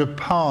wrote a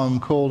poem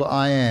called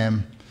I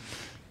Am.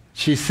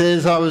 She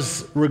says, I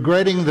was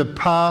regretting the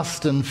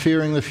past and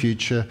fearing the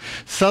future.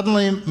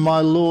 Suddenly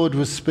my Lord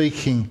was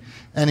speaking,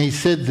 and he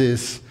said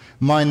this: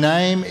 my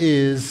name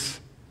is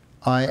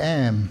I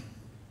Am.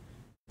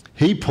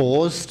 He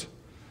paused.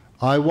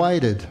 I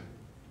waited.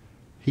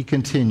 He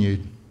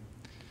continued.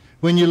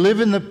 When you live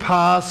in the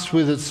past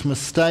with its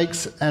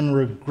mistakes and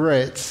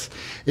regrets,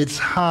 it's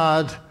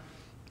hard.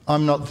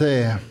 I'm not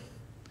there.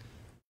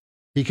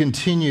 He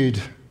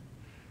continued.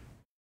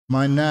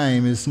 My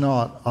name is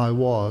not I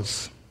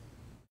was.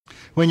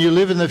 When you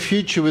live in the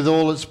future with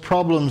all its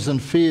problems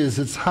and fears,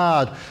 it's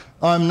hard.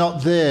 I'm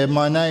not there.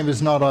 My name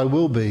is not I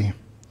will be.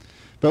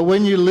 But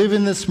when you live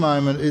in this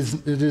moment,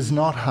 it is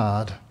not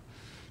hard,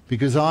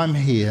 because I'm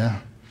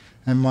here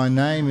and my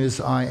name is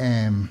I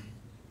Am.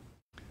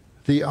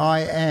 The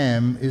I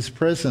Am is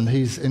present.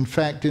 He's in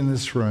fact in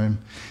this room.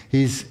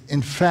 He's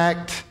in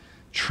fact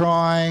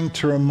trying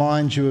to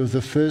remind you of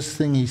the first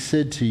thing he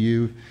said to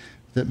you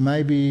that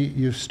maybe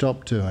you've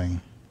stopped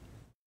doing.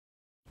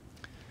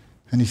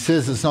 And he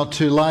says, it's not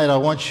too late. I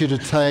want you to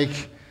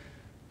take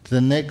the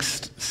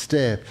next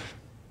step,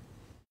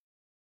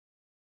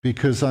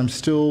 because I'm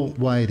still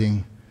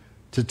waiting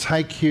to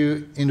take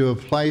you into a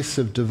place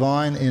of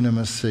divine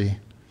intimacy.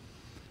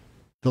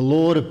 The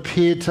Lord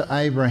appeared to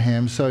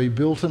Abraham, so he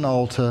built an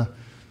altar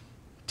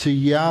to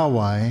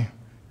Yahweh,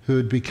 who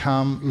had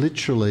become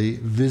literally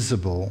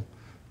visible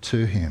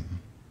to him.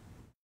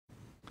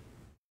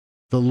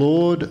 The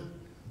Lord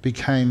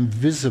became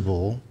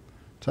visible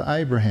to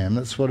Abraham.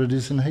 That's what it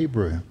is in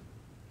Hebrew.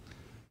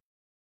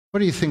 What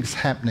do you think is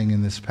happening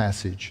in this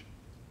passage?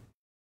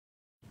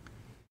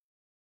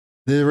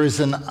 There is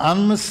an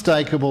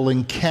unmistakable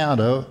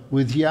encounter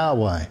with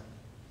Yahweh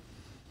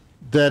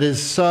that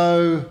is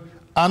so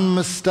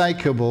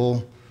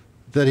unmistakable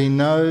that he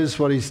knows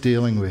what he's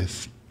dealing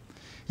with.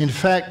 In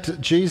fact,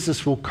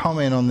 Jesus will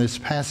comment on this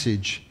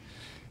passage.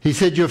 He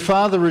said, your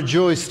father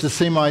rejoiced to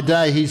see my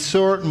day. He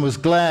saw it and was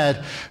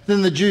glad.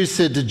 Then the Jews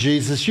said to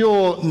Jesus,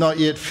 you're not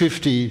yet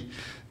 50.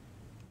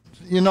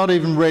 You're not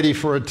even ready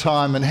for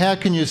retirement. How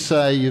can you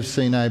say you've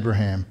seen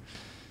Abraham?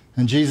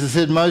 And Jesus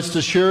said, most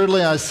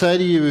assuredly I say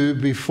to you,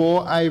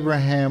 before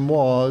Abraham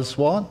was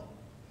what?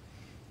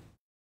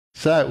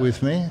 Say it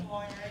with me.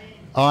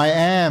 I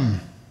am.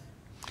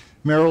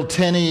 Merrill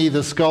Tenney,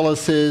 the scholar,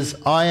 says,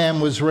 I am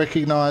was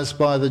recognised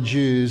by the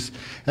Jews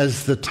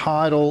as the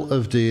title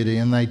of deity,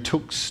 and they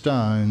took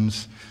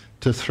stones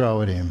to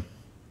throw at him.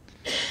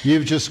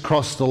 You've just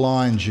crossed the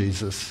line,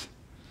 Jesus.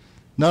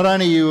 Not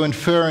only are you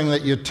inferring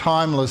that you're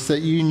timeless,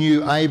 that you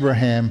knew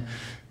Abraham,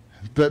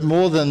 but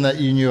more than that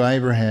you knew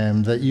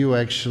Abraham, that you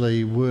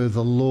actually were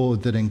the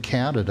Lord that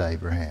encountered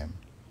Abraham.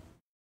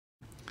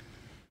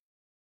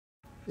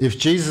 If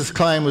Jesus'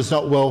 claim was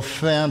not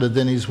well-founded,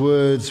 then his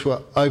words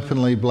were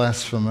openly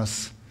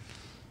blasphemous.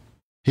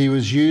 He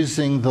was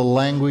using the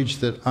language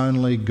that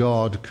only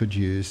God could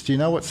use. Do you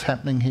know what's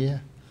happening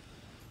here?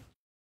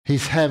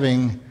 He's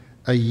having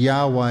a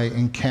Yahweh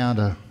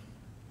encounter.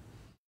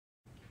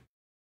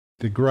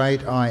 The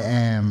great I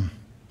Am.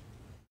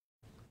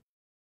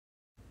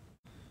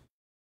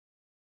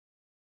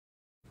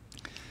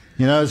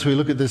 You know, as we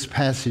look at this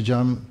passage,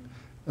 I'm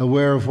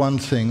aware of one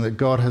thing, that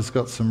God has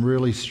got some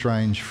really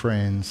strange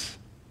friends.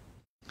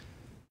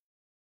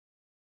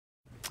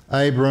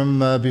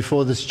 Abram,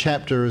 before this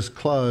chapter is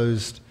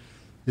closed,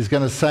 is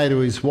going to say to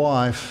his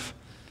wife,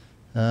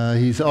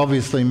 he's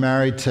obviously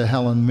married to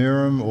Helen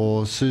Mirren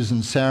or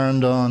Susan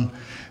Sarandon.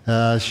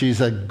 She's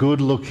a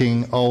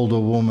good-looking older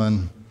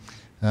woman.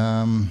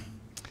 And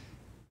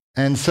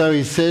so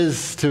he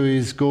says to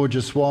his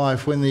gorgeous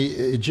wife, when the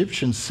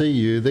Egyptians see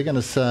you, they're going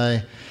to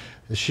say,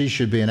 she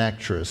should be an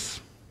actress.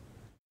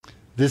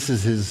 This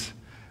is his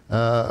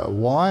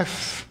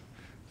wife,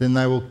 then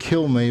they will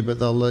kill me, but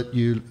they'll let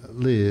you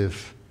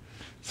live.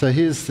 So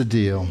here's the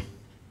deal.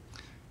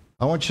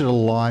 I want you to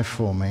lie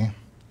for me,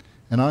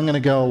 and I'm going to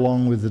go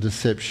along with the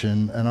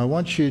deception, and I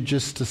want you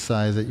just to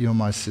say that you're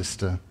my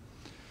sister.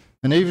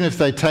 And even if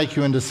they take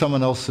you into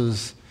someone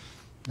else's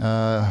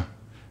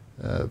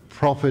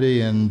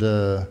property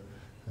and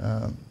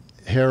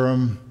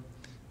harem,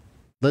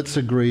 let's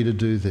agree to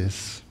do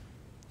this.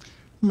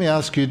 Let me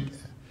ask you,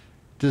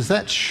 does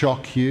that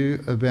shock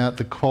you about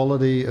the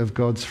quality of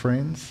God's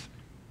friends?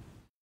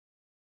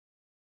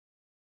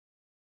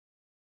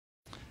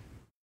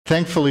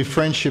 Thankfully,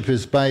 friendship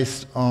is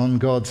based on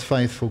God's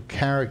faithful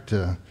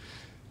character,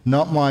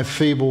 not my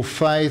feeble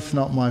faith,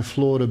 not my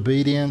flawed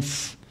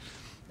obedience.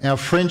 Our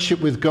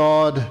friendship with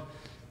God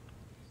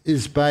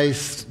is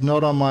based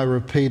not on my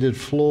repeated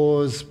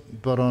flaws,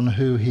 but on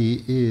who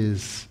He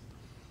is.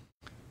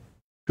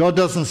 God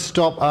doesn't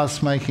stop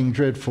us making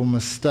dreadful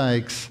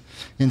mistakes.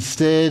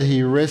 Instead,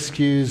 He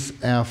rescues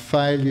our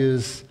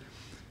failures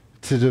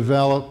to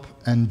develop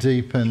and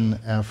deepen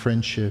our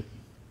friendship.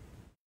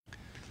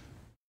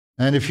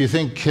 And if you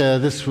think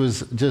this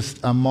was just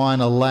a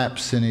minor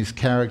lapse in His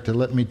character,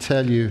 let me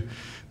tell you,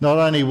 not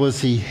only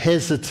was He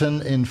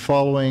hesitant in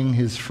following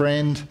His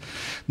friend,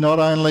 not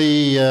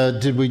only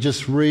did we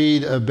just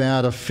read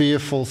about a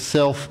fearful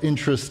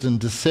self-interest and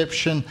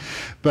deception,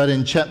 but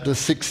in chapter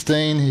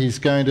 16 He's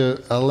going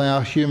to allow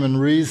human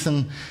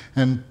reason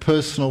and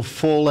personal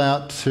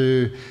fallout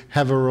to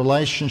have a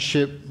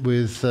relationship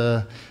with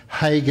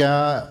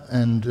Hagar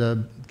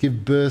and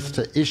give birth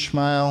to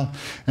Ishmael.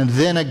 And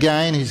then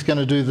again He's going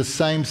to do the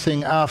same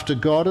thing after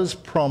God has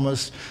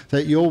promised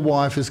that your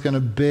wife is going to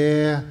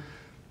bear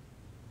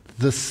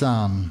the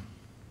Son.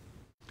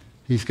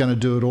 He's going to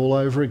do it all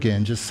over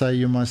again. Just say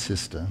you're my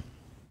sister.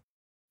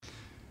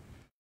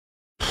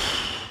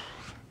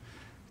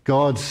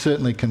 God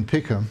certainly can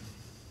pick them.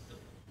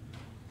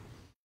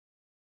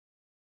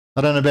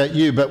 I don't know about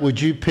you, but would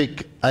you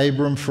pick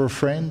Abram for a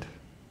friend?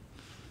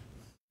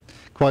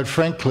 Quite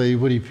frankly,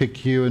 would He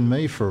pick you and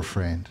me for a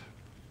friend?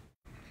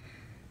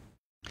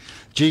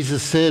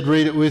 Jesus said,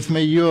 read it with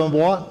me, you are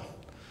what?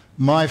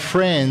 My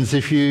friends,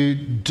 if you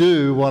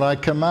do what I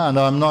command.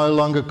 I'm no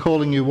longer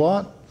calling you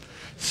what?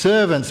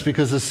 Servants,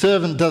 because a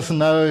servant doesn't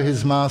know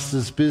his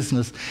master's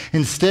business.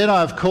 Instead,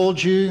 I've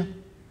called you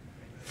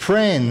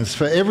friends.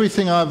 For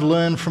everything I've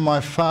learned from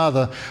my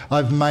Father,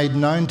 I've made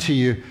known to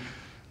you.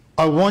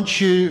 I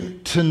want you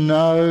to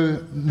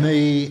know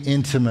me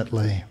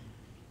intimately.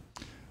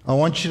 I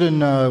want you to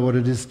know what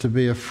it is to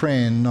be a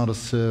friend, not a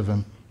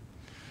servant.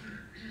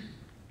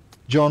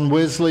 John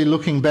Wesley,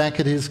 looking back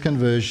at his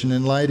conversion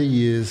in later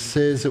years,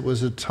 says it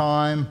was a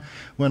time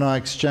when I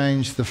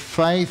exchanged the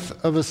faith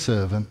of a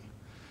servant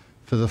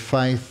for the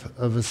faith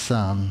of a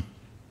son.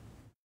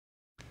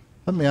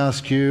 Let me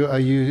ask you, are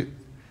you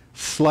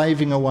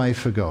slaving away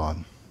for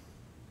God?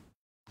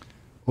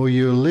 Or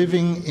you're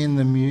living in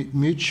the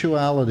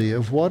mutuality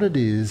of what it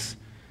is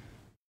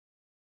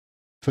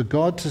for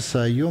God to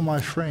say, you're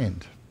my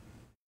friend?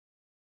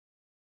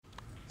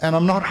 And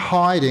I'm not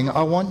hiding.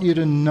 I want you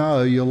to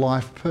know your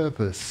life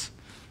purpose.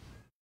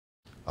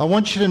 I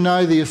want you to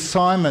know the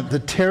assignment, the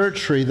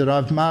territory that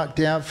I've marked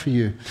out for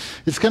you.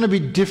 It's going to be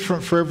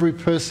different for every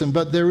person,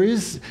 but there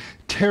is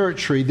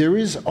territory, there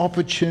is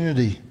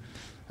opportunity.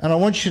 And I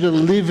want you to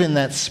live in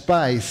that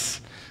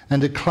space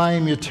and to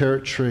claim your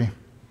territory.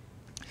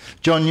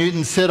 John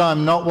Newton said,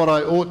 I'm not what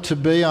I ought to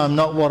be, I'm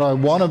not what I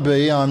want to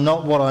be, I'm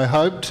not what I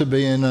hope to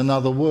be in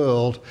another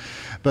world,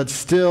 but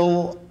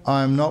still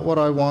I'm not what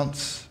I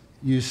once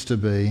used to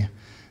be,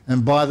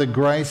 and by the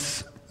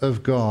grace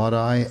of God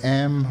I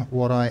am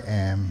what I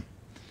am,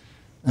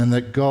 and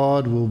that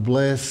God will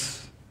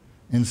bless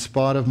in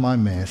spite of my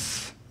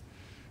mess.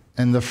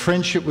 And the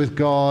friendship with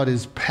God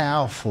is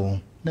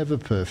powerful, never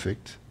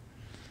perfect.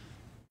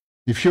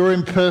 If you're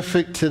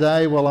imperfect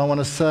today, well, I want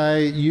to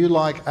say you,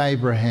 like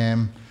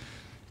Abraham,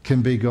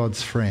 can be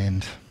God's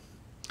friend.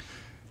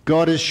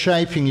 God is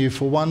shaping you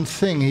for one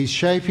thing. He's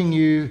shaping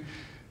you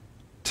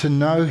to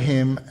know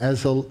Him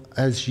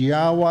as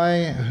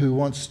Yahweh who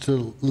wants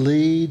to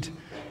lead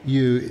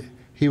you.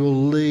 He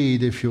will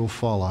lead if you'll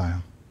follow.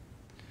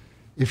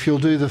 If you'll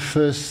do the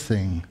first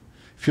thing.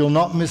 If you'll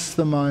not miss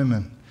the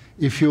moment.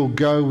 If you'll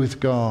go with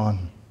God.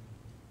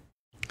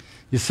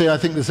 You see, I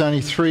think there's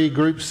only three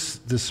groups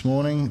this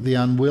morning: the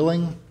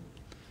unwilling,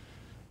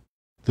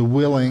 the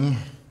willing,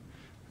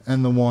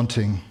 and the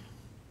wanting.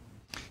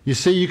 You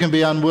see, you can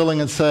be unwilling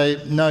and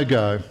say, no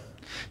go.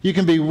 You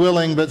can be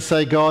willing but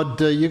say, God,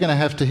 you're going to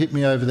have to hit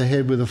me over the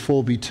head with a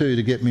 4x2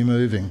 to get me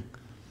moving.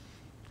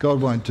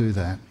 God won't do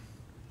that.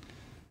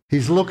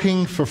 He's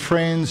looking for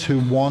friends who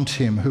want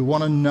Him, who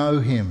want to know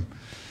Him.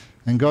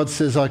 And God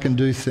says, I can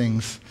do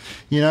things.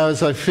 You know,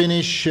 as I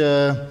finish,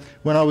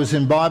 when I was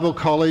in Bible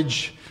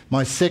college,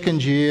 my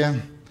second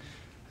year,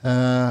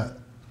 I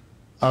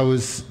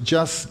was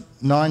just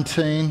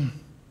 19.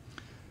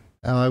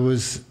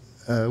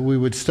 We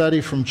would study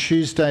from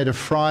Tuesday to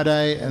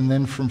Friday, and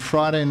then from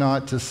Friday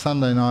night to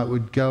Sunday night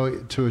we'd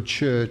go to a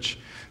church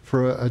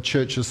for a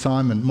church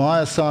assignment. My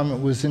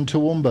assignment was in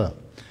Toowoomba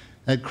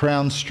at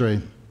Crown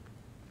Street.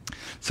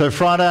 So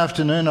Friday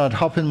afternoon I'd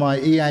hop in my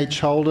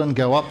EH Holden,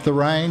 go up the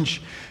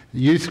range,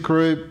 youth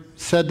group,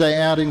 Saturday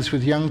outings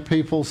with young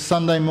people,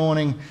 Sunday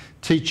morning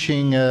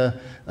teaching a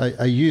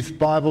youth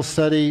Bible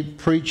study,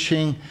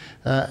 preaching,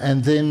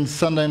 and then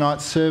Sunday night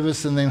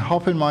service, and then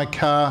hop in my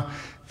car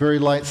very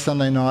late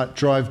Sunday night,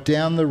 drive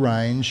down the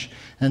range.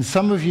 And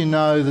some of you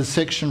know the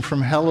section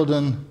from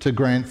Halidon to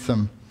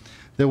Grantham.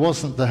 There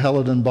wasn't the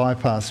Halidon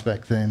bypass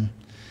back then.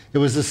 It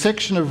was a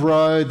section of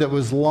road that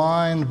was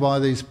lined by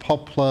these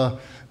poplar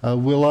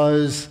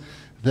willows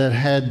that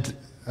had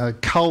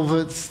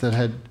culverts, that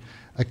had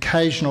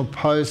occasional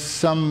posts,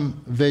 some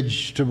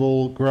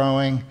vegetable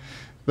growing,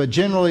 but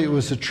generally it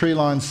was a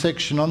tree-lined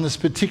section. On this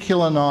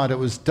particular night it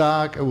was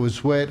dark, it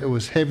was wet, it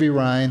was heavy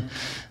rain.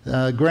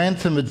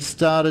 Grantham had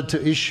started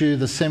to issue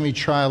the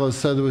semi-trailers,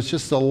 so there was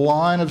just a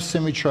line of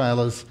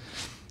semi-trailers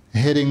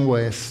heading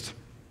west.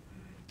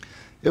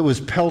 It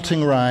was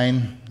pelting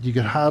rain, you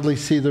could hardly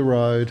see the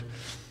road.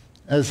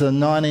 As a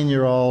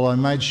 19-year-old, I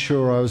made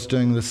sure I was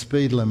doing the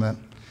speed limit.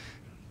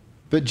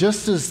 But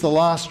just as the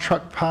last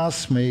truck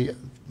passed me,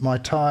 my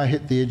tyre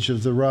hit the edge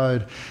of the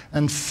road,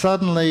 and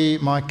suddenly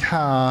my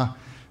car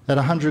at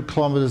 100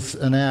 kilometres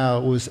an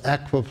hour was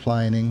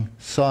aquaplaning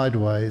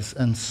sideways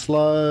and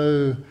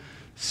slow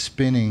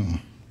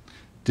spinning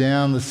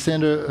down the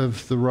centre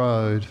of the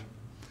road.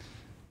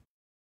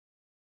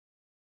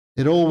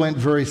 It all went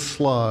very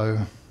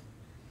slow,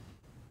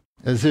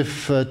 as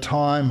if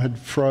time had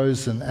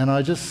frozen, and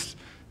I just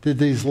did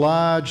these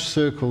large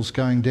circles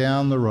going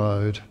down the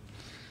road.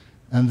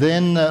 And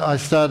then I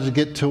started to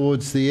get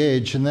towards the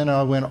edge, and then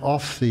I went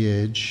off the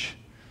edge.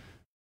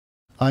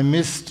 I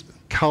missed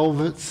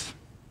culverts,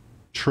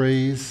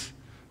 trees,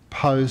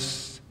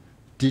 posts,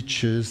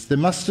 ditches. There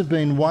must have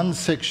been one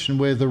section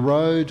where the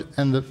road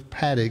and the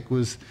paddock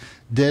was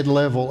dead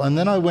level, and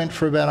then I went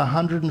for about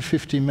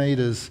 150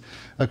 metres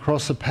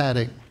across a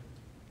paddock.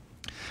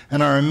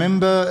 And I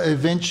remember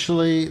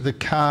eventually the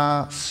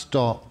car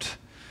stopped,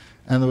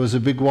 and there was a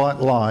big white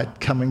light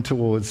coming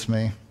towards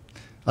me.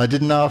 I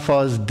didn't know if I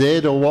was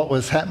dead or what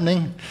was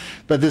happening,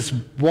 but this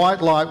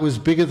white light was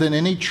bigger than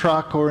any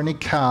truck or any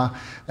car.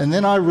 And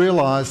then I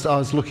realised I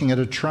was looking at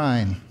a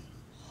train.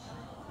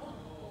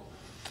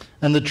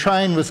 And the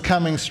train was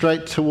coming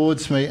straight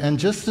towards me, and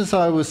just as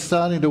I was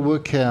starting to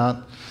work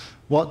out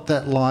what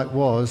that light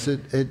was,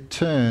 it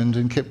turned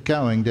and kept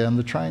going down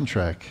the train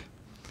track.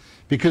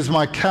 Because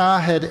my car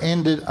had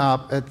ended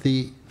up at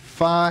the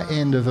far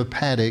end of a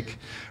paddock,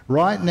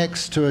 right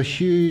next to a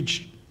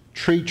huge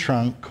tree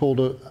trunk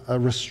called a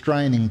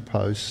restraining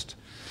post.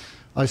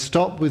 I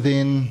stopped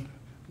within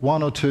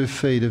 1 or 2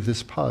 feet of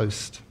this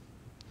post.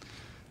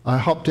 I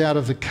hopped out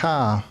of the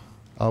car.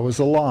 I was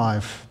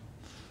alive.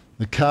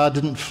 The car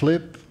didn't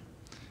flip.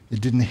 It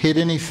didn't hit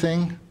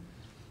anything.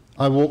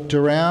 I walked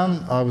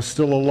around. I was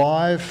still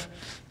alive.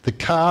 The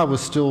car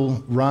was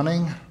still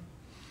running.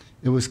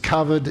 It was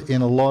covered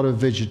in a lot of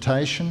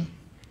vegetation.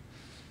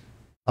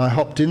 I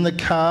hopped in the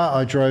car.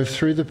 I drove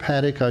through the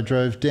paddock. I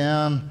drove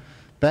down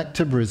back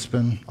to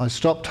Brisbane. I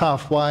stopped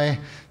halfway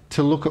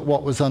to look at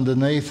what was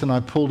underneath, and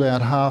I pulled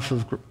out half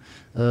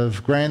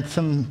of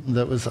Grantham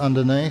that was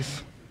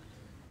underneath.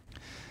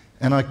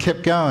 And I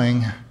kept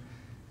going,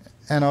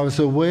 and I was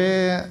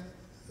aware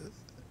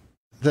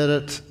that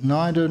at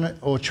 19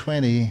 or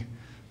 20,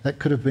 that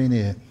could have been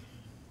it.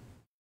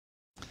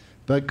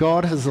 But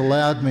God has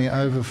allowed me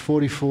over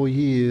 44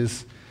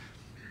 years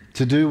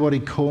to do what he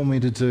called me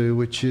to do,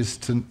 which is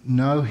to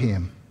know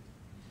him,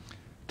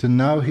 to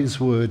know his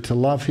word, to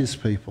love his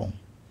people,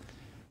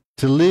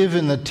 to live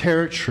in the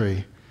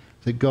territory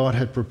that God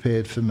had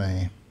prepared for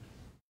me.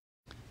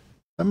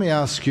 Let me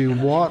ask you,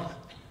 what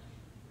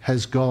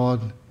has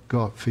God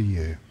got for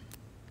you?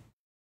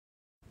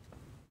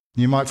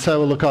 You might say,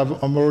 well, look,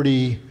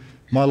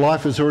 my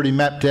life is already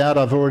mapped out.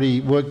 I've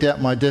already worked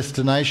out my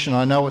destination.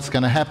 I know what's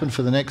going to happen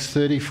for the next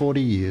 30, 40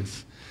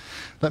 years.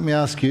 Let me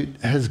ask you,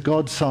 has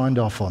God signed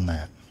off on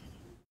that?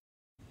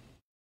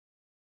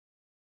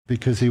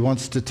 Because he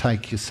wants to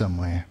take you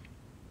somewhere.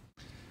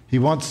 He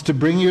wants to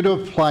bring you to a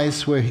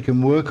place where he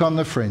can work on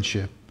the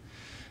friendship,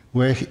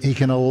 where he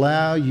can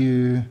allow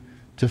you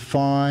to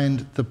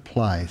find the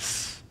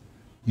place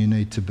you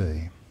need to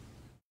be.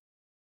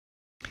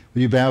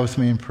 Will you bow with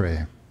me in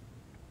prayer?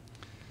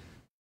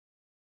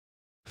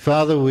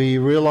 Father, we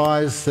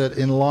realise that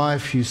in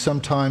life you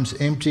sometimes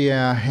empty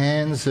our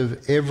hands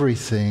of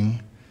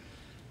everything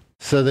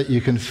so that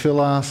you can fill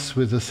us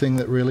with the thing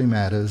that really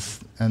matters,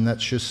 and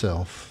that's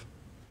yourself.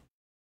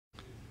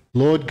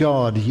 Lord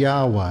God,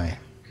 Yahweh,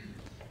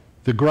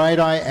 the great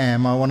I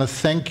am, I want to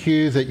thank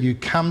you that you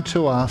come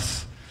to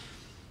us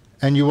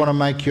and you want to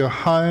make your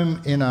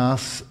home in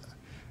us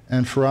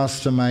and for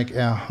us to make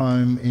our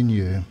home in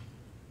you.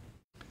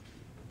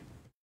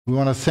 We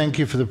want to thank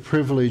you for the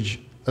privilege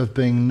of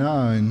being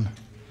known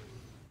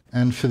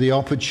and for the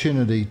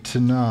opportunity to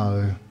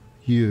know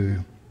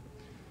you,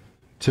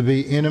 to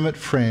be intimate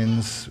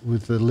friends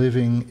with the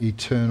living,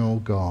 eternal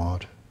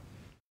God.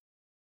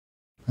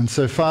 And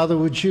so, Father,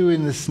 would you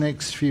in this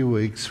next few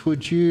weeks,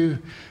 would you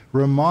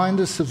remind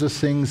us of the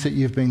things that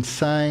you've been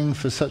saying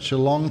for such a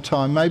long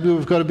time? Maybe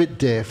we've got a bit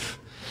deaf,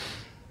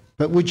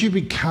 but would you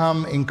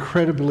become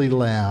incredibly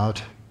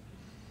loud?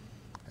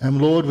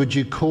 And Lord, would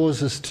you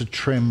cause us to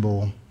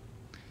tremble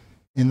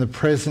in the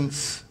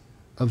presence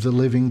of the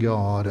living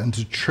God and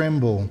to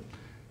tremble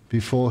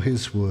before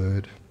his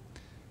word?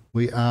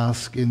 We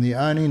ask in the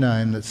only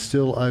name that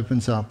still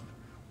opens up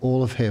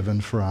all of heaven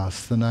for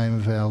us, the name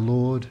of our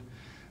Lord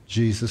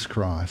Jesus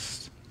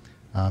Christ.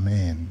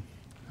 Amen.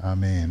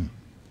 Amen.